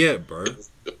 What'd you get, bro?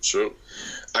 Sure.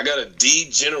 I got a D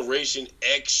Generation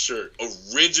X shirt,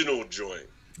 original joint.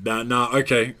 Nah,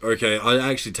 okay. I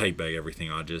actually take back everything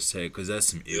I just said, because that's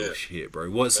some ill shit, bro.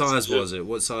 What size was it?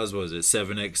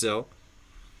 7XL?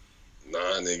 Nah,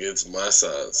 nigga, it's my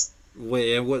size.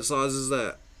 Wait, and what size is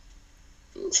that?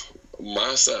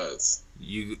 My size.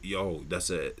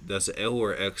 That's a L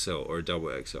or XL or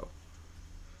double XL.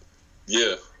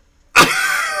 Yeah.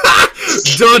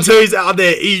 Dante's out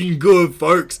there eating good,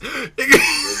 folks. Let's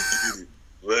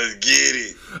get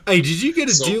it. Hey, did you get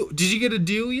a deal? Did you get a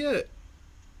deal yet?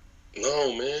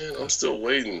 No, man. I'm still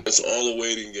waiting. It's all a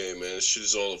waiting game, man. This shit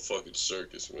is all a fucking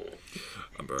circus, man.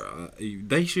 Bro,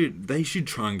 they should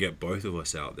try and get both of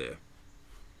us out there.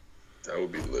 That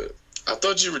would be lit. I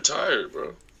thought you retired,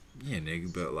 bro. Yeah,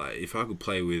 nigga, but like, if I could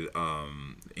play with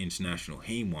International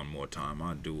Heme one more time,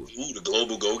 I'd do it. Ooh, the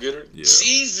Global Go-Getter? Yeah.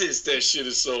 Jesus, that shit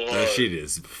is so hard. That shit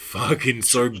is fucking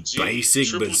so basic,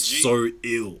 but so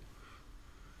ill.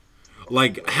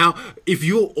 Like, how, if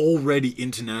you're already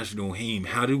International Heme,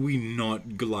 how do we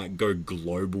not, like, go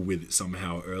global with it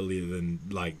somehow earlier than,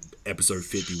 like, episode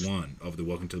 51 of the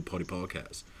Welcome to the Potty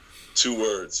podcast? 2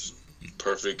 words.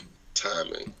 Perfect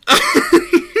timing.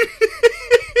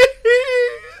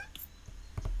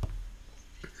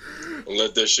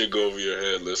 Let that shit go over your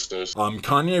head, listeners.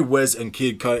 Kanye West and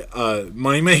Kid Cudi.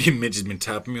 Moneymaker Mitch has been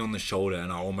tapping me on the shoulder,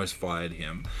 and I almost fired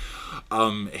him.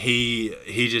 He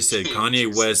just said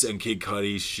Kanye West and Kid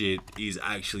Cudi's shit is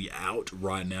actually out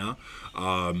right now.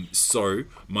 So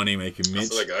Moneymaker Mitch, I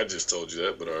feel like I just told you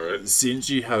that, but all right. Since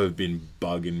you have been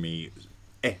bugging me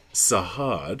so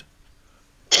hard,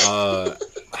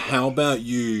 how about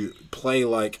you play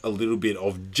like a little bit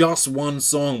of just one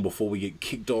song before we get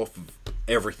kicked off of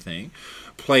everything?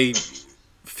 Play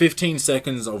 15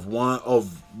 seconds of one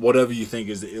of whatever you think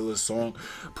is the illest song.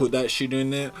 Put that shit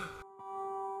in there.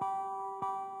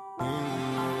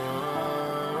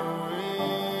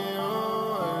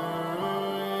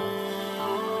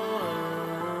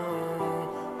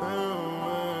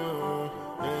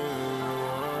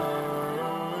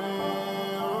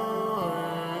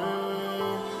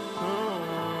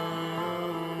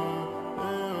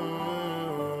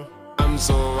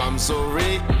 I'm so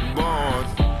reborn.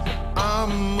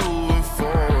 I'm moving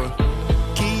forward.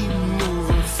 Keep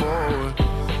moving forward.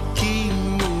 Keep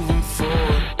moving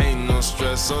forward. Ain't no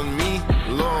stress on me,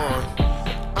 Lord.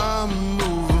 I'm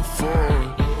moving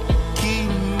forward. Keep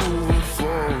moving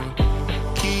forward.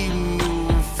 Keep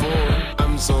moving forward.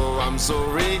 I'm so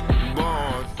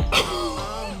reborn.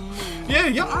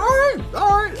 Yeah, alright.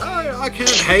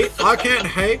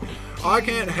 I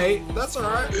can't hate. That's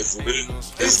alright. It's lit.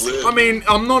 It's lit. I mean,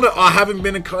 I haven't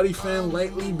been a Cudi fan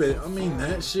lately, but I mean,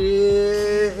 that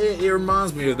shit, it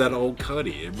reminds me of that old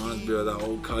Cudi.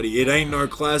 It ain't no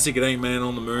classic, it ain't Man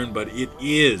on the Moon, but it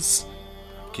is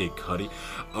Kid Cudi.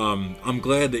 I'm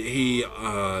glad that he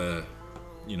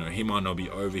might not be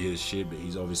over his shit, but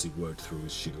he's obviously worked through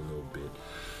his shit a little bit.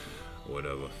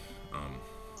 Whatever.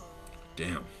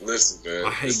 Damn. Listen, man.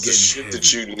 I hate it's the shit heavy.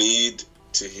 that you need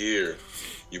to hear.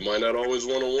 You might not always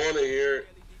want to hear it,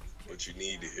 but you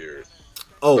need to hear it.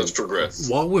 Oh, let's progress.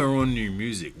 While we're on new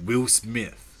music, Will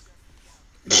Smith.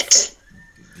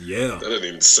 Yeah. That doesn't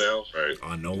even sound right.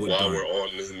 I know it While don't. we're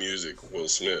on new music, Will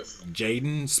Smith.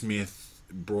 Jaden Smith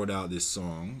brought out this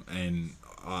song, and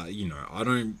I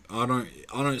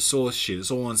don't source shit.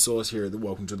 It's all on source here at the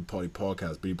Welcome to the Potty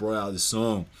podcast. But he brought out this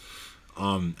song,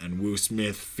 and Will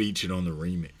Smith featured on the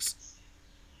remix.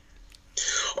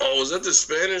 Oh, was that the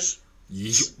Spanish?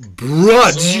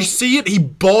 Bruh, did you see it? He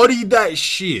bodied that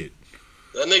shit.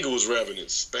 That nigga was rapping in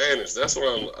Spanish. That's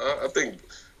why I think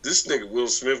this nigga Will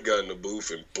Smith got in the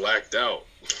booth and blacked out.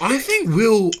 I think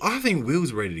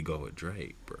Will's ready to go with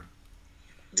Drake, bro.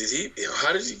 Did he?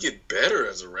 How did he get better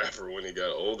as a rapper when he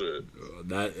got older?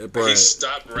 Bro, he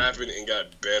stopped rapping and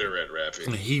got better at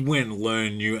rapping. He went and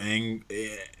learned new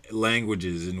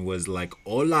languages and was like,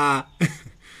 "Hola."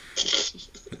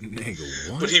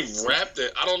 Nigga, what? But he rapped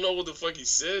it. I don't know what the fuck he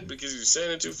said because he was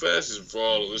saying it too fast. For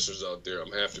all the listeners out there,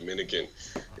 I'm half Dominican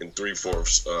and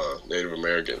 3/4 Native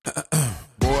American.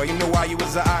 Boy, you know why you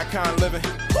was an icon living?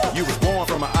 You was born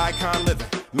from an icon living.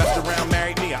 Messed around,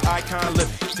 married me, an icon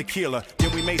living. Tequila,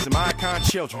 then we made some icon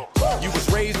children. You was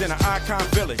raised in an icon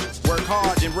village. Work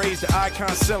hard, then raise the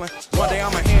icon ceiling. One day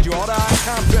I'ma hand you all the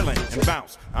icon billing and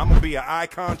bounce. I'ma be an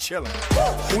icon chillin'.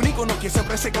 Un icono que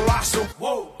siempre se colazo.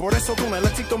 Por eso con el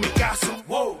éxito mi caso.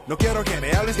 No quiero que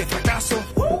me hables de fracaso.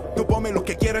 Tú ponme lo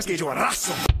que quieras que yo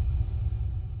arraso.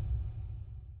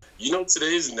 You know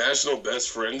today's National Best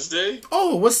Friends Day?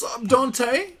 Oh, what's up,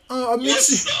 Dante? I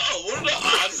miss you. What are the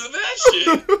odds of that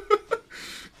shit?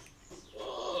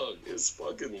 Oh, it's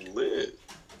fucking lit.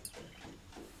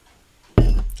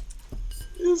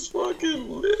 It's fucking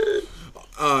lit.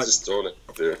 Just throwing it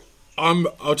out there.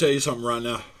 I'll tell you something right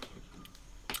now.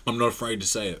 I'm not afraid to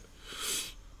say it.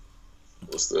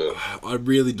 What's that? I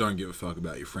really don't give a fuck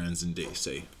about your friends in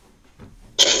DC.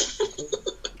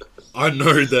 I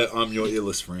know that I'm your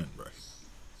illest friend, bro.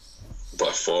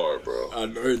 By far, bro. I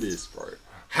know this, bro.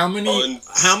 How many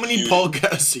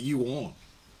podcasts are you on?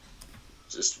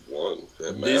 Just one.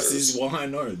 That matters. This is why I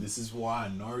know. This is why I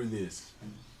know this.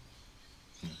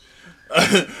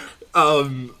 The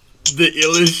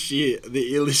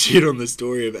illest shit on the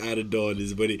story of Adidon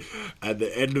is when he, at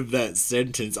the end of that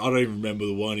sentence, I don't even remember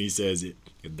the one he says it.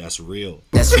 That's real.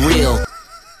 That's real.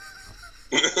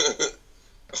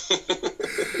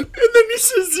 And then he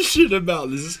says the shit about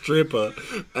this stripper,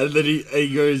 and then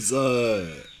he goes,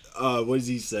 what does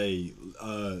he say?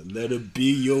 Let it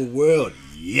be your world.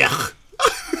 Yuck.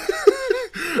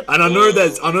 And I know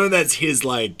that's his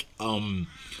like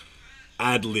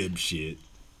ad lib shit.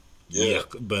 Yeah.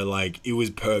 Yuck. But like it was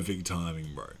perfect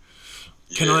timing, bro.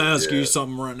 Can I ask you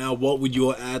something right now? What would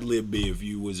your ad lib be if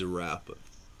you was a rapper?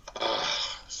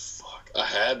 Fuck. I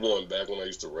had one back when I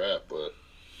used to rap, but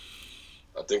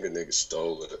I think a nigga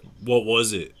stole it. What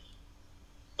was it?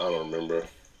 I don't remember.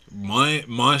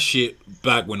 My shit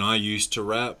back when I used to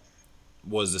rap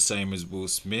was the same as Will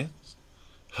Smith's.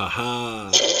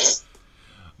 Haha.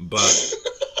 But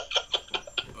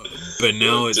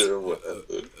now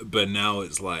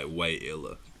it's like way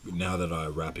iller. Now that I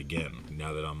rap again,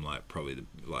 now that I'm like probably the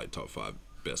like top 5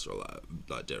 best or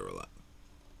like dead or alive.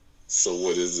 So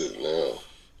what is it now?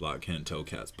 Like Can't Tell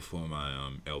Cats before my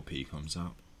LP comes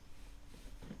out.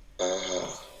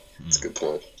 That's a good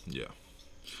point. Yeah.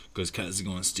 Because cats are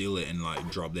gonna steal it and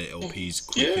like drop their LPs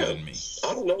quicker than me.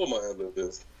 I don't know what my ad lib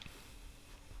is.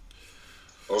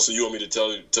 Oh, so you want me to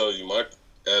tell you my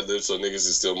ad lib so niggas can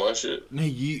steal my shit? No,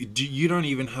 you don't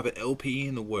even have an LP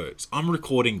in the works. I'm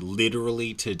recording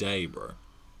literally today, bro.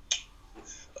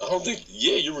 I don't think.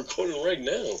 Yeah, you're recording right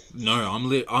now.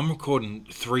 No, I'm recording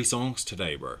 3 songs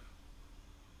today, bro.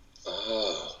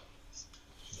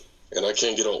 And I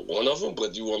can't get on one of them,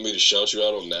 but you want me to shout you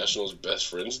out on National's Best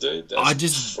Friends Day?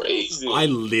 That's crazy. I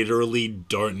literally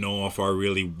don't know if I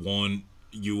really want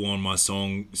you on my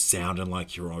song sounding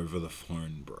like you're over the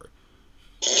phone, bro.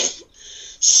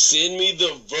 Send me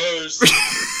the verse.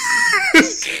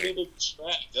 Send me the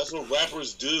track. That's what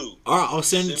rappers do. Alright, I'll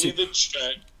send it to you. Send me the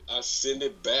track. I'll send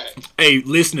it back. Hey,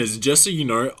 listeners, just so you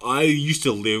know, I used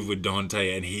to live with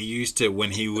Dante, and he used to,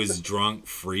 when he was drunk,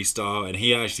 freestyle, and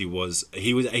he was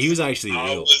actually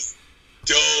I ill. was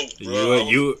dope, bro.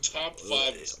 You top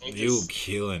 5 you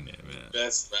killing it, man.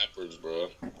 best rappers, bro.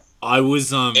 I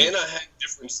was And I had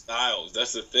different styles.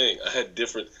 That's the thing.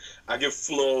 I could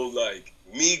flow like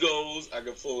Migos. I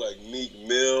could flow like Meek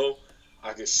Mill.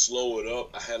 I could slow it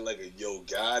up. I had like a Yo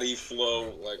Gotti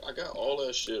flow. Like, I got all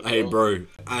that shit, bro. Hey, bro.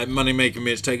 Money Making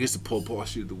Mitch, take us to Poor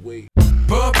Posture of the Week.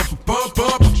 Poor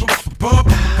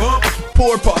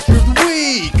Posture of the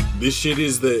Week. This shit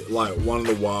is one of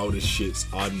the wildest shits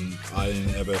I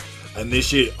didn't ever. And this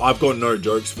shit, I've got no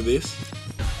jokes for this,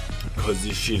 because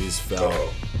this shit is foul.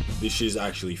 This shit is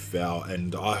actually foul,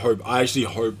 and I actually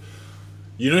hope.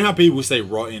 You know how people say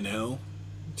 "rot in hell"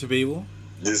 to people?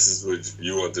 This is what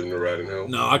you want them to ride in hell?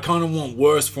 No, I kind of want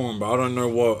worse for them, but I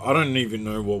don't even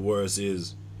know what worse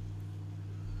is.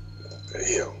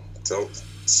 Damn, don't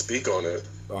speak on it.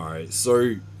 Alright,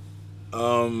 so,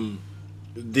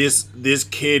 this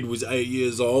kid was 8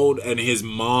 years old, and his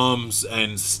mom's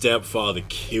and stepfather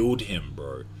killed him,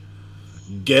 bro.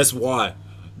 Guess why?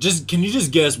 Can you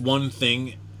just guess one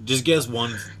thing? Just guess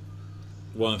one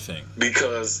thing.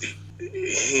 Because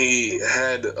he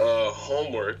had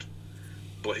homework,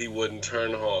 but he wouldn't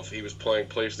turn off. He was playing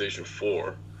PlayStation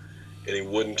 4, and he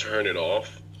wouldn't turn it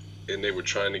off. And they were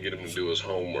trying to get him to do his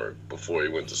homework before he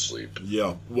went to sleep.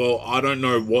 Yeah, well, I don't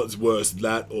know what's worse,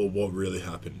 that or what really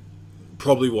happened.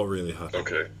 Probably what really happened.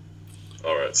 Okay.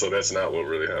 Alright, so that's not what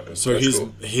really happened. So that's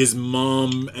his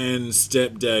mom and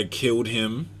stepdad killed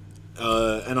him.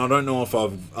 And I don't know if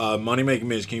Money Making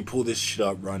Mitch, can you pull this shit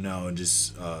up right now and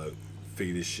just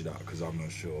figure this shit out? Because I'm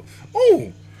not sure.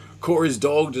 Oh! Corey's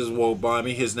dog just walked by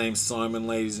me. His name's Simon,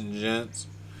 ladies and gents.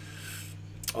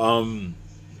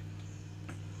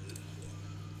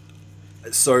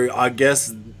 So I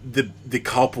guess the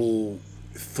couple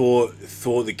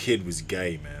thought the kid was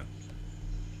gay, man.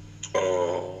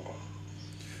 Oh.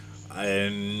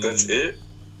 And That's it?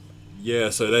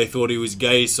 Yeah, so they thought he was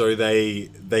gay, so they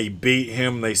beat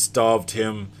him, they starved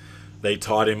him, they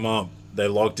tied him up, they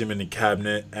locked him in a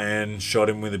cabinet and shot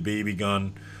him with a BB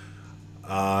gun.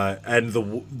 And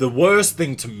the worst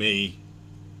thing to me,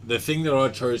 the thing that I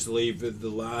chose to leave at the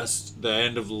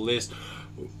end of the list,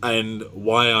 and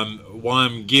why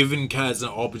I'm giving cats an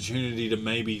opportunity to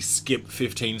maybe skip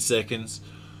 15 seconds,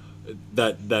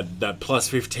 that plus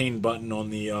 15 button on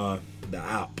the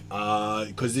app,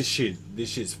 because this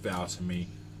shit's foul to me.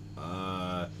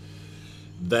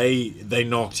 they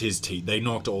knocked his teeth. They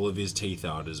knocked all of his teeth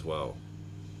out as well.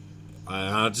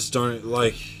 I just don't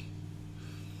like.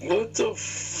 What the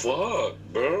fuck,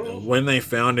 bro? When they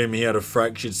found him, he had a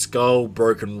fractured skull,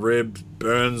 broken ribs,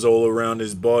 burns all around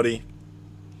his body.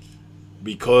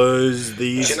 Because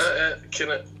these.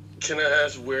 Can I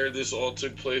ask where this all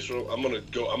took place from? I'm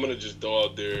gonna just throw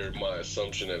out there my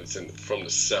assumption that it's from the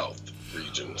South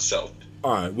region, South.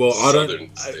 All right. Well,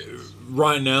 States.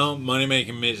 Right now,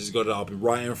 Moneymaker Mitch has got it up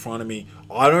right in front of me.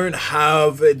 I don't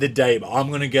have the date, but I'm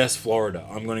gonna guess Florida.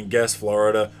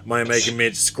 Moneymaker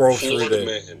Mitch, scroll through there.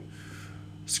 Man.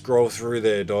 Scroll through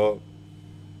there, dog.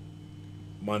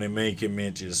 Moneymaker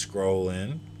Mitch is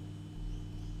scrolling.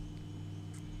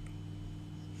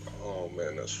 Oh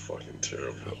man, that's fucking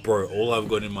terrible. Bro, all I've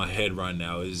got in my head right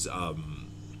now is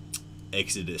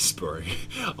Exodus, bro.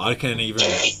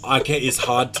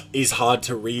 It's hard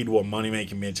to read what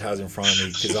Moneymaker Mitch has in front of me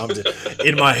because I'm just,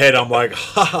 in my head I'm like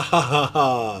ha ha ha ha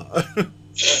ha.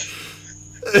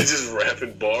 He's just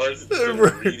rapping bars instead of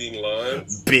reading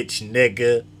lines. Bitch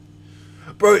nigga.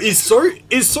 Bro, it's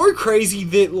so crazy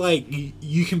that like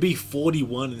you can be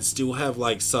 41 and still have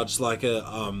like such like a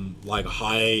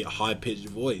high pitched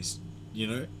voice, you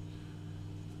know?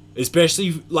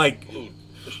 Especially like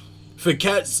for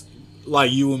cats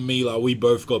like you and me, like we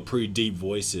both got pretty deep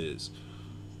voices.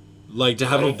 Like to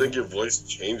have I don't think your voice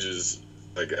changes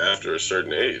like after a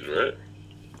certain age, right?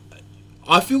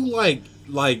 I feel like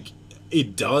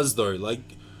it does though. Like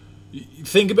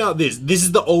think about this. This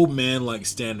is the old man like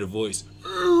standard voice.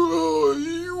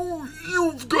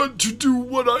 You've got to do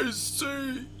what I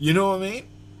say. You know what I mean?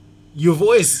 Your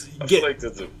voice. I feel like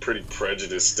that's a pretty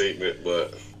prejudiced statement,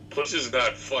 but Push is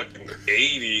not fucking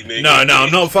 80, nigga. No,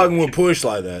 I'm not fucking with Push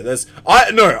like that.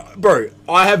 Bro.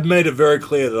 I have made it very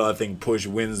clear that I think Push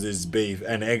wins this beef,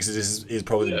 and Exodus is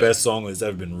probably the best song that's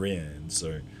ever been written.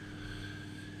 So.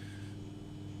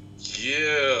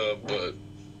 Yeah, but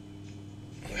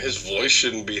his voice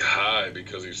shouldn't be high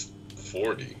because he's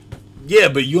 40. Yeah,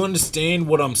 but you understand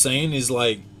what I'm saying is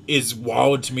like it's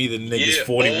wild to me that nigga's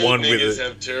 41 old with niggas it.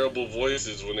 have terrible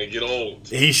voices when they get old.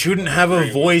 He shouldn't have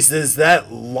a voice that's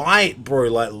that light, bro,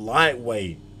 like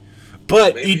lightweight.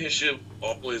 But maybe his shit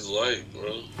always light,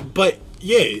 bro. But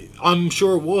yeah, I'm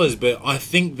sure it was, but I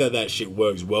think that shit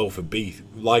works well for beef.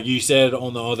 Like you said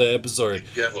on the other episode.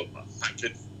 You have a high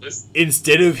pitch voice.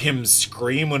 Instead of him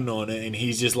screaming on it and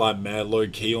he's just like mad low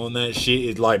key on that shit,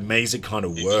 it like makes it kind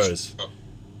of worse.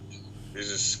 He's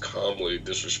just calmly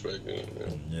disrespecting it.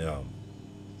 Yeah.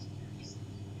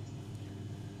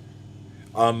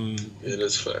 It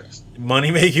is facts.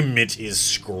 Moneymaker Mitch is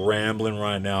scrambling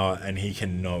right now and he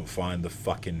cannot find the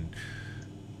fucking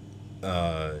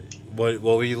what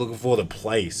were you looking for? The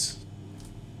place.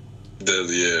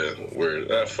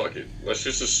 Where fuck it. Let's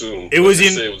just assume it was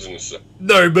in the South.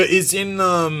 No, but it's in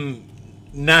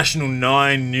National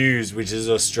 9 News, which is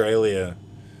Australia.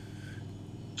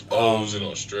 Oh, it was in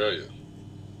Australia.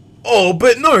 Oh,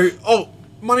 but no. Oh,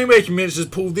 Moneymaker Mitch just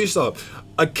pulled this up.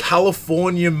 A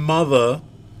California mother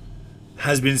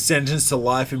has been sentenced to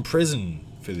life in prison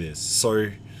for this.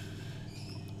 So,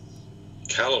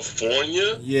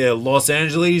 California? yeah, Los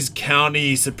Angeles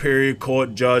County Superior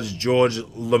Court Judge George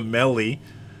Lamelli.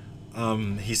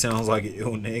 He sounds like an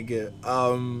ill nigga.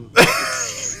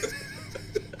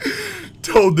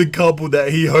 Told the couple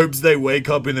that he hopes they wake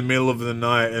up in the middle of the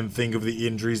night and think of the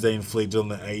injuries they inflicted on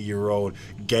the 8-year-old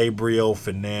Gabriel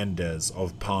Fernandez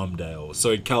of Palmdale.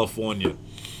 So, California.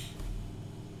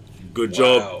 Good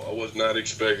job. Wow, I was not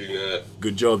expecting that.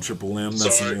 Good job, Triple M.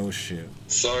 That's Sorry. some real shit.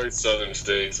 Sorry, Southern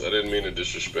states. I didn't mean to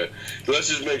disrespect. Let's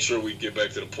just make sure we get back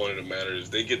to the point of the matter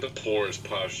is they get the poorest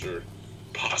posture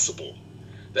possible.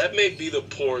 That may be the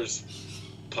poorest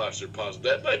posture possible.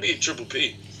 That might be a Triple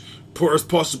P. Poorest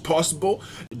posture possible.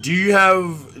 Do you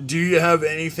have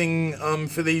anything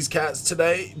for these cats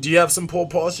today? Do you have some poor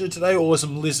posture today, or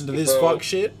some listen to this fuck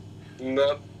shit?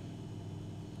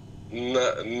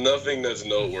 Nothing that's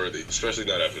noteworthy, especially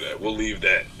not after that. We'll leave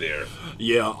that there.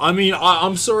 Yeah, I mean,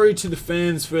 I'm sorry to the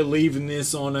fans for leaving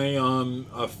this on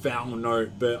a foul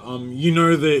note, but you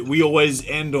know that we always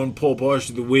end on poor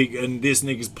posture of the week, and this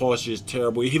nigga's posture is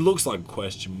terrible. He looks like a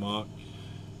question mark.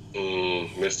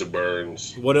 Mr.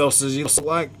 Burns. What else does he look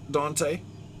like, Dante?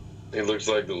 He looks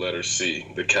like the letter C,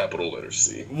 the capital letter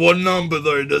C. What number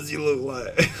though does he look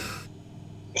like?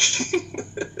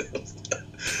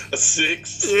 A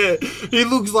 6? Yeah, he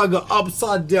looks like an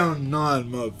upside down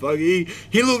 9, motherfucker.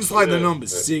 He looks like the number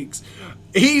 6.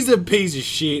 He's a piece of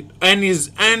shit, and his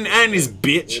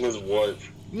bitch. And his wife.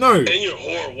 No. And your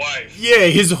whore wife. Yeah,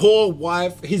 his whore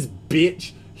wife, his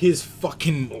bitch, his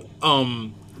fucking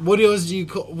What else do you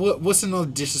call? What's another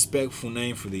disrespectful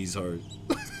name for these hoes?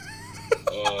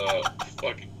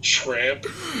 Fucking tramp.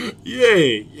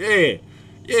 Yeah.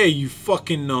 You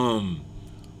fucking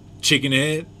chicken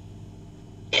head.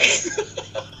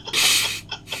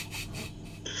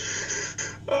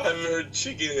 I haven't heard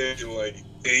chicken head in like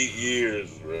 8 years,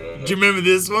 bro. Do you remember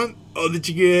this one? Oh, the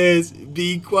chicken heads,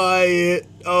 be quiet.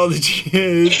 Oh, the chicken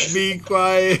heads, be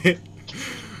quiet.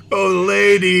 Oh, the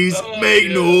ladies,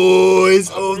 make noise.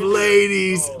 Oh, the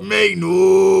ladies, make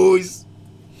noise.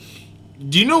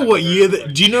 Do you know what year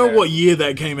that? Do you know what year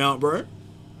that came out, bro?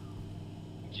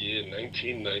 Yeah,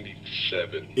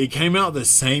 1997. It came out the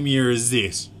same year as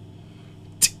this.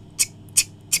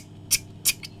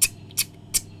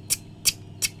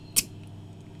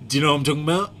 Do you know what I'm talking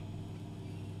about?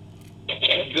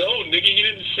 No, nigga, you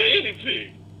didn't say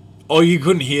anything. Oh, you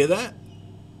couldn't hear that?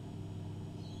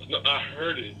 No, I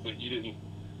heard it, but you didn't.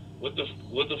 What the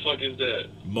fuck is that?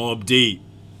 Mobb Deep.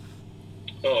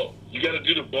 Oh, you gotta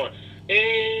do the bar.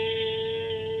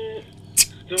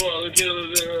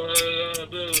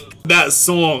 That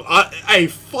song. Hey,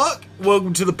 fuck.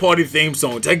 Welcome to the party theme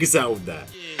song. Take us out with that.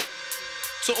 Yeah.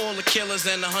 To all the killers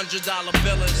and the $100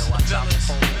 billers.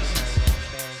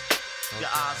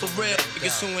 For real,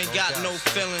 niggas who ain't got no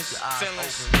feelings.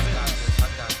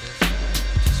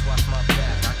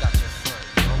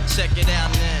 Check it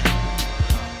out now.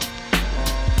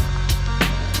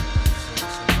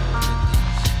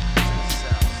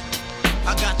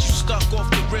 I got you stuck off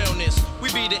the realness.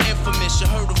 We be the infamous, you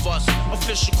heard of us.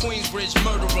 Official Queensbridge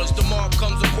murderers. The mob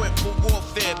comes equipped for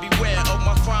warfare. Beware of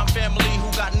my crime family who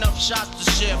got enough shots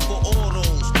to share for all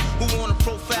those who wanna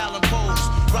profile and pose.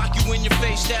 Rock you in your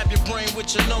face, stab your brain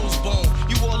with your nose bone.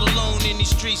 You all alone in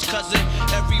these streets, cousin.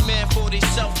 Every man for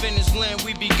theyself in his land,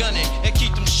 we be gunning. And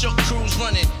keep them shook crews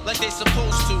running like they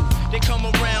supposed to. They come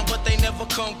around, but they never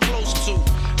come close to.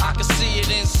 I can see it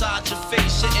inside your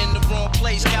face, you're in the wrong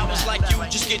place. Cowards like you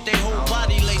just get their whole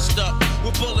body laced up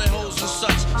with bullet holes and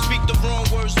such. Speak the wrong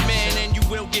words, man, and you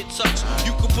will get touched.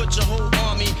 You could put your whole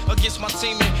army against my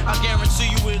team, and I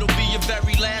guarantee you it'll be your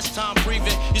very last time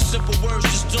breathing. Your simple words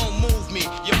just don't move me.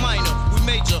 You're minor, we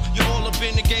major. You're all up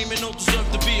in the game and don't deserve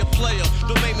to be a player.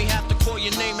 Don't make me have to call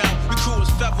your name out. Your crew is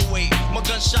featherweight. My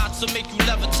gunshots will make you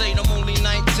levitate. I'm only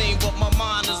 19, but my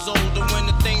mind is older. When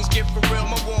the things get for real,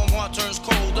 my warm heart turns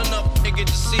cold. Enough nigga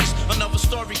deceased, another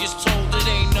story gets told. It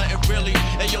ain't nothing really.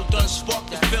 And yo, done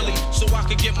sparked the Philly, so I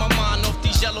could get my mind off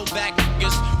these yellow back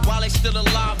niggas. While they still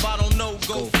alive, I don't know.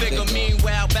 Go figure.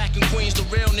 Meanwhile, back in Queens, the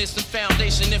realness and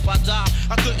foundation. If I die,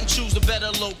 I couldn't choose a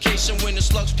better location. When the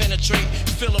slugs penetrate,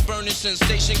 you feel a burning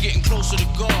sensation, getting closer to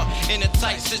God in a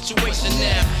tight situation.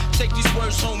 Now, take these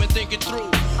words home and think it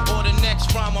through. Or the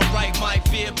next rhyme I write might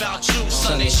be about you.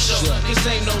 Son, they shook. Cause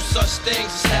ain't no such things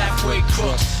as halfway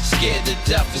crooks. Scared to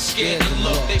death and scared to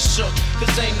look. They shook.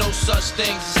 Cause ain't no such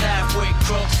things as halfway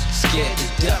crooks. Scared to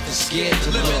death and scared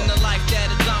to look. Living the life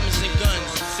that is diamonds and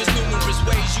guns. There's numerous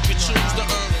ways you can choose to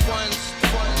earn funds.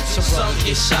 Some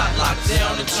get shot, locked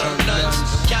down, and turn nuns.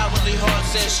 Cowardly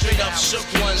hearts and straight up shook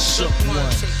ones. Shook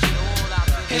ones.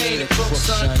 He ain't a crook,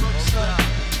 son.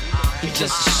 He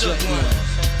just a shook one.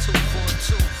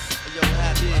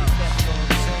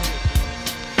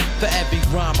 For every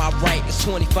rhyme I write, it's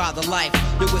 25 to life.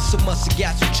 There was so much to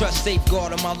got you trust,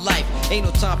 safeguard of my life. Ain't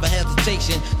no time for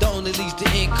hesitation, that only leads to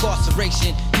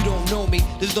incarceration. You don't know me,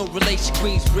 there's no relation.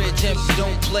 Queensbridge, MC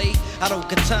don't play. I don't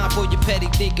got time for your petty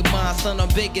thinking mind, son, I'm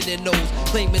bigger than those.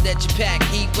 Claiming that you pack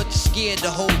heat, but you're scared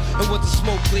to hold. And once the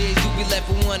smoke clears, you be left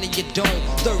with one and you don't.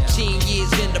 13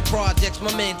 years in the projects, my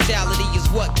mentality is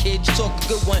what, kid? You talk a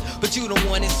good one, but you don't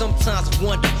want it. Sometimes I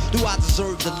wonder, do I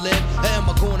deserve to live? Or am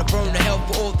I gonna burn to hell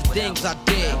for all the things I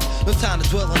did? No time to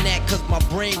dwell on that, cause my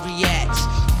brain reacts.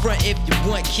 Front if you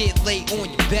want, kid, lay on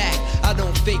your back. I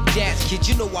don't fake jazz, kid,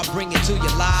 you know I bring it to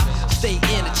your life. Stay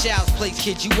in a child's place,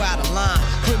 kid, you out of line.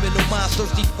 Criminal minds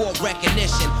thirsty for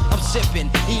recognition. I'm sipping,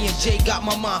 E&J got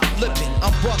my mind flipping.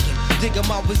 I'm bucking, digging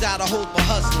my ways out of hope for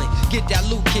hustling. Get that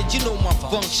loot, kid, you know my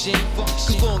function.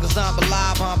 Cause long as I'm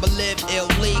alive, I'm live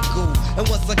illegal. And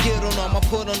once I get on them, I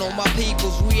put on all my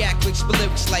peoples. React quick, spit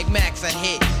lyrics like Max, I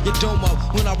hit your dome up.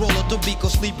 When I roll up the beat, go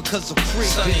sleep because I'm free.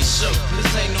 Son, they shook,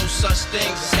 this ain't no such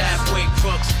thing as halfway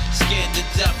crooks. Scared to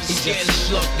death and scared to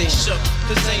look, they shook.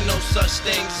 Cause ain't no such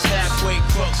thing as halfway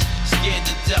crooks. Scared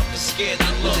to death and scared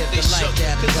to look, they shook.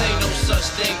 Cause ain't no such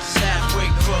thing as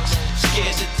halfway crooks.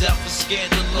 Scared to death and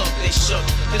scared to look, they shook.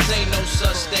 Cause ain't no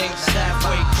such thing as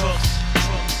halfway crooks.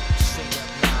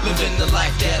 Living the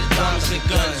life that is diamonds and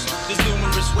guns. There's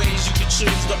numerous ways you can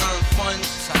choose to earn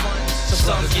funds.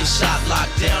 Some get shot,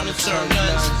 locked down, and turn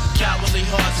nuns. Cowardly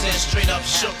hearts and straight up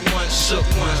shook ones. Shook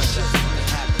ones.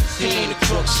 He ain't a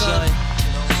crook, son.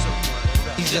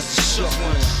 He's just a shook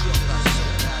one.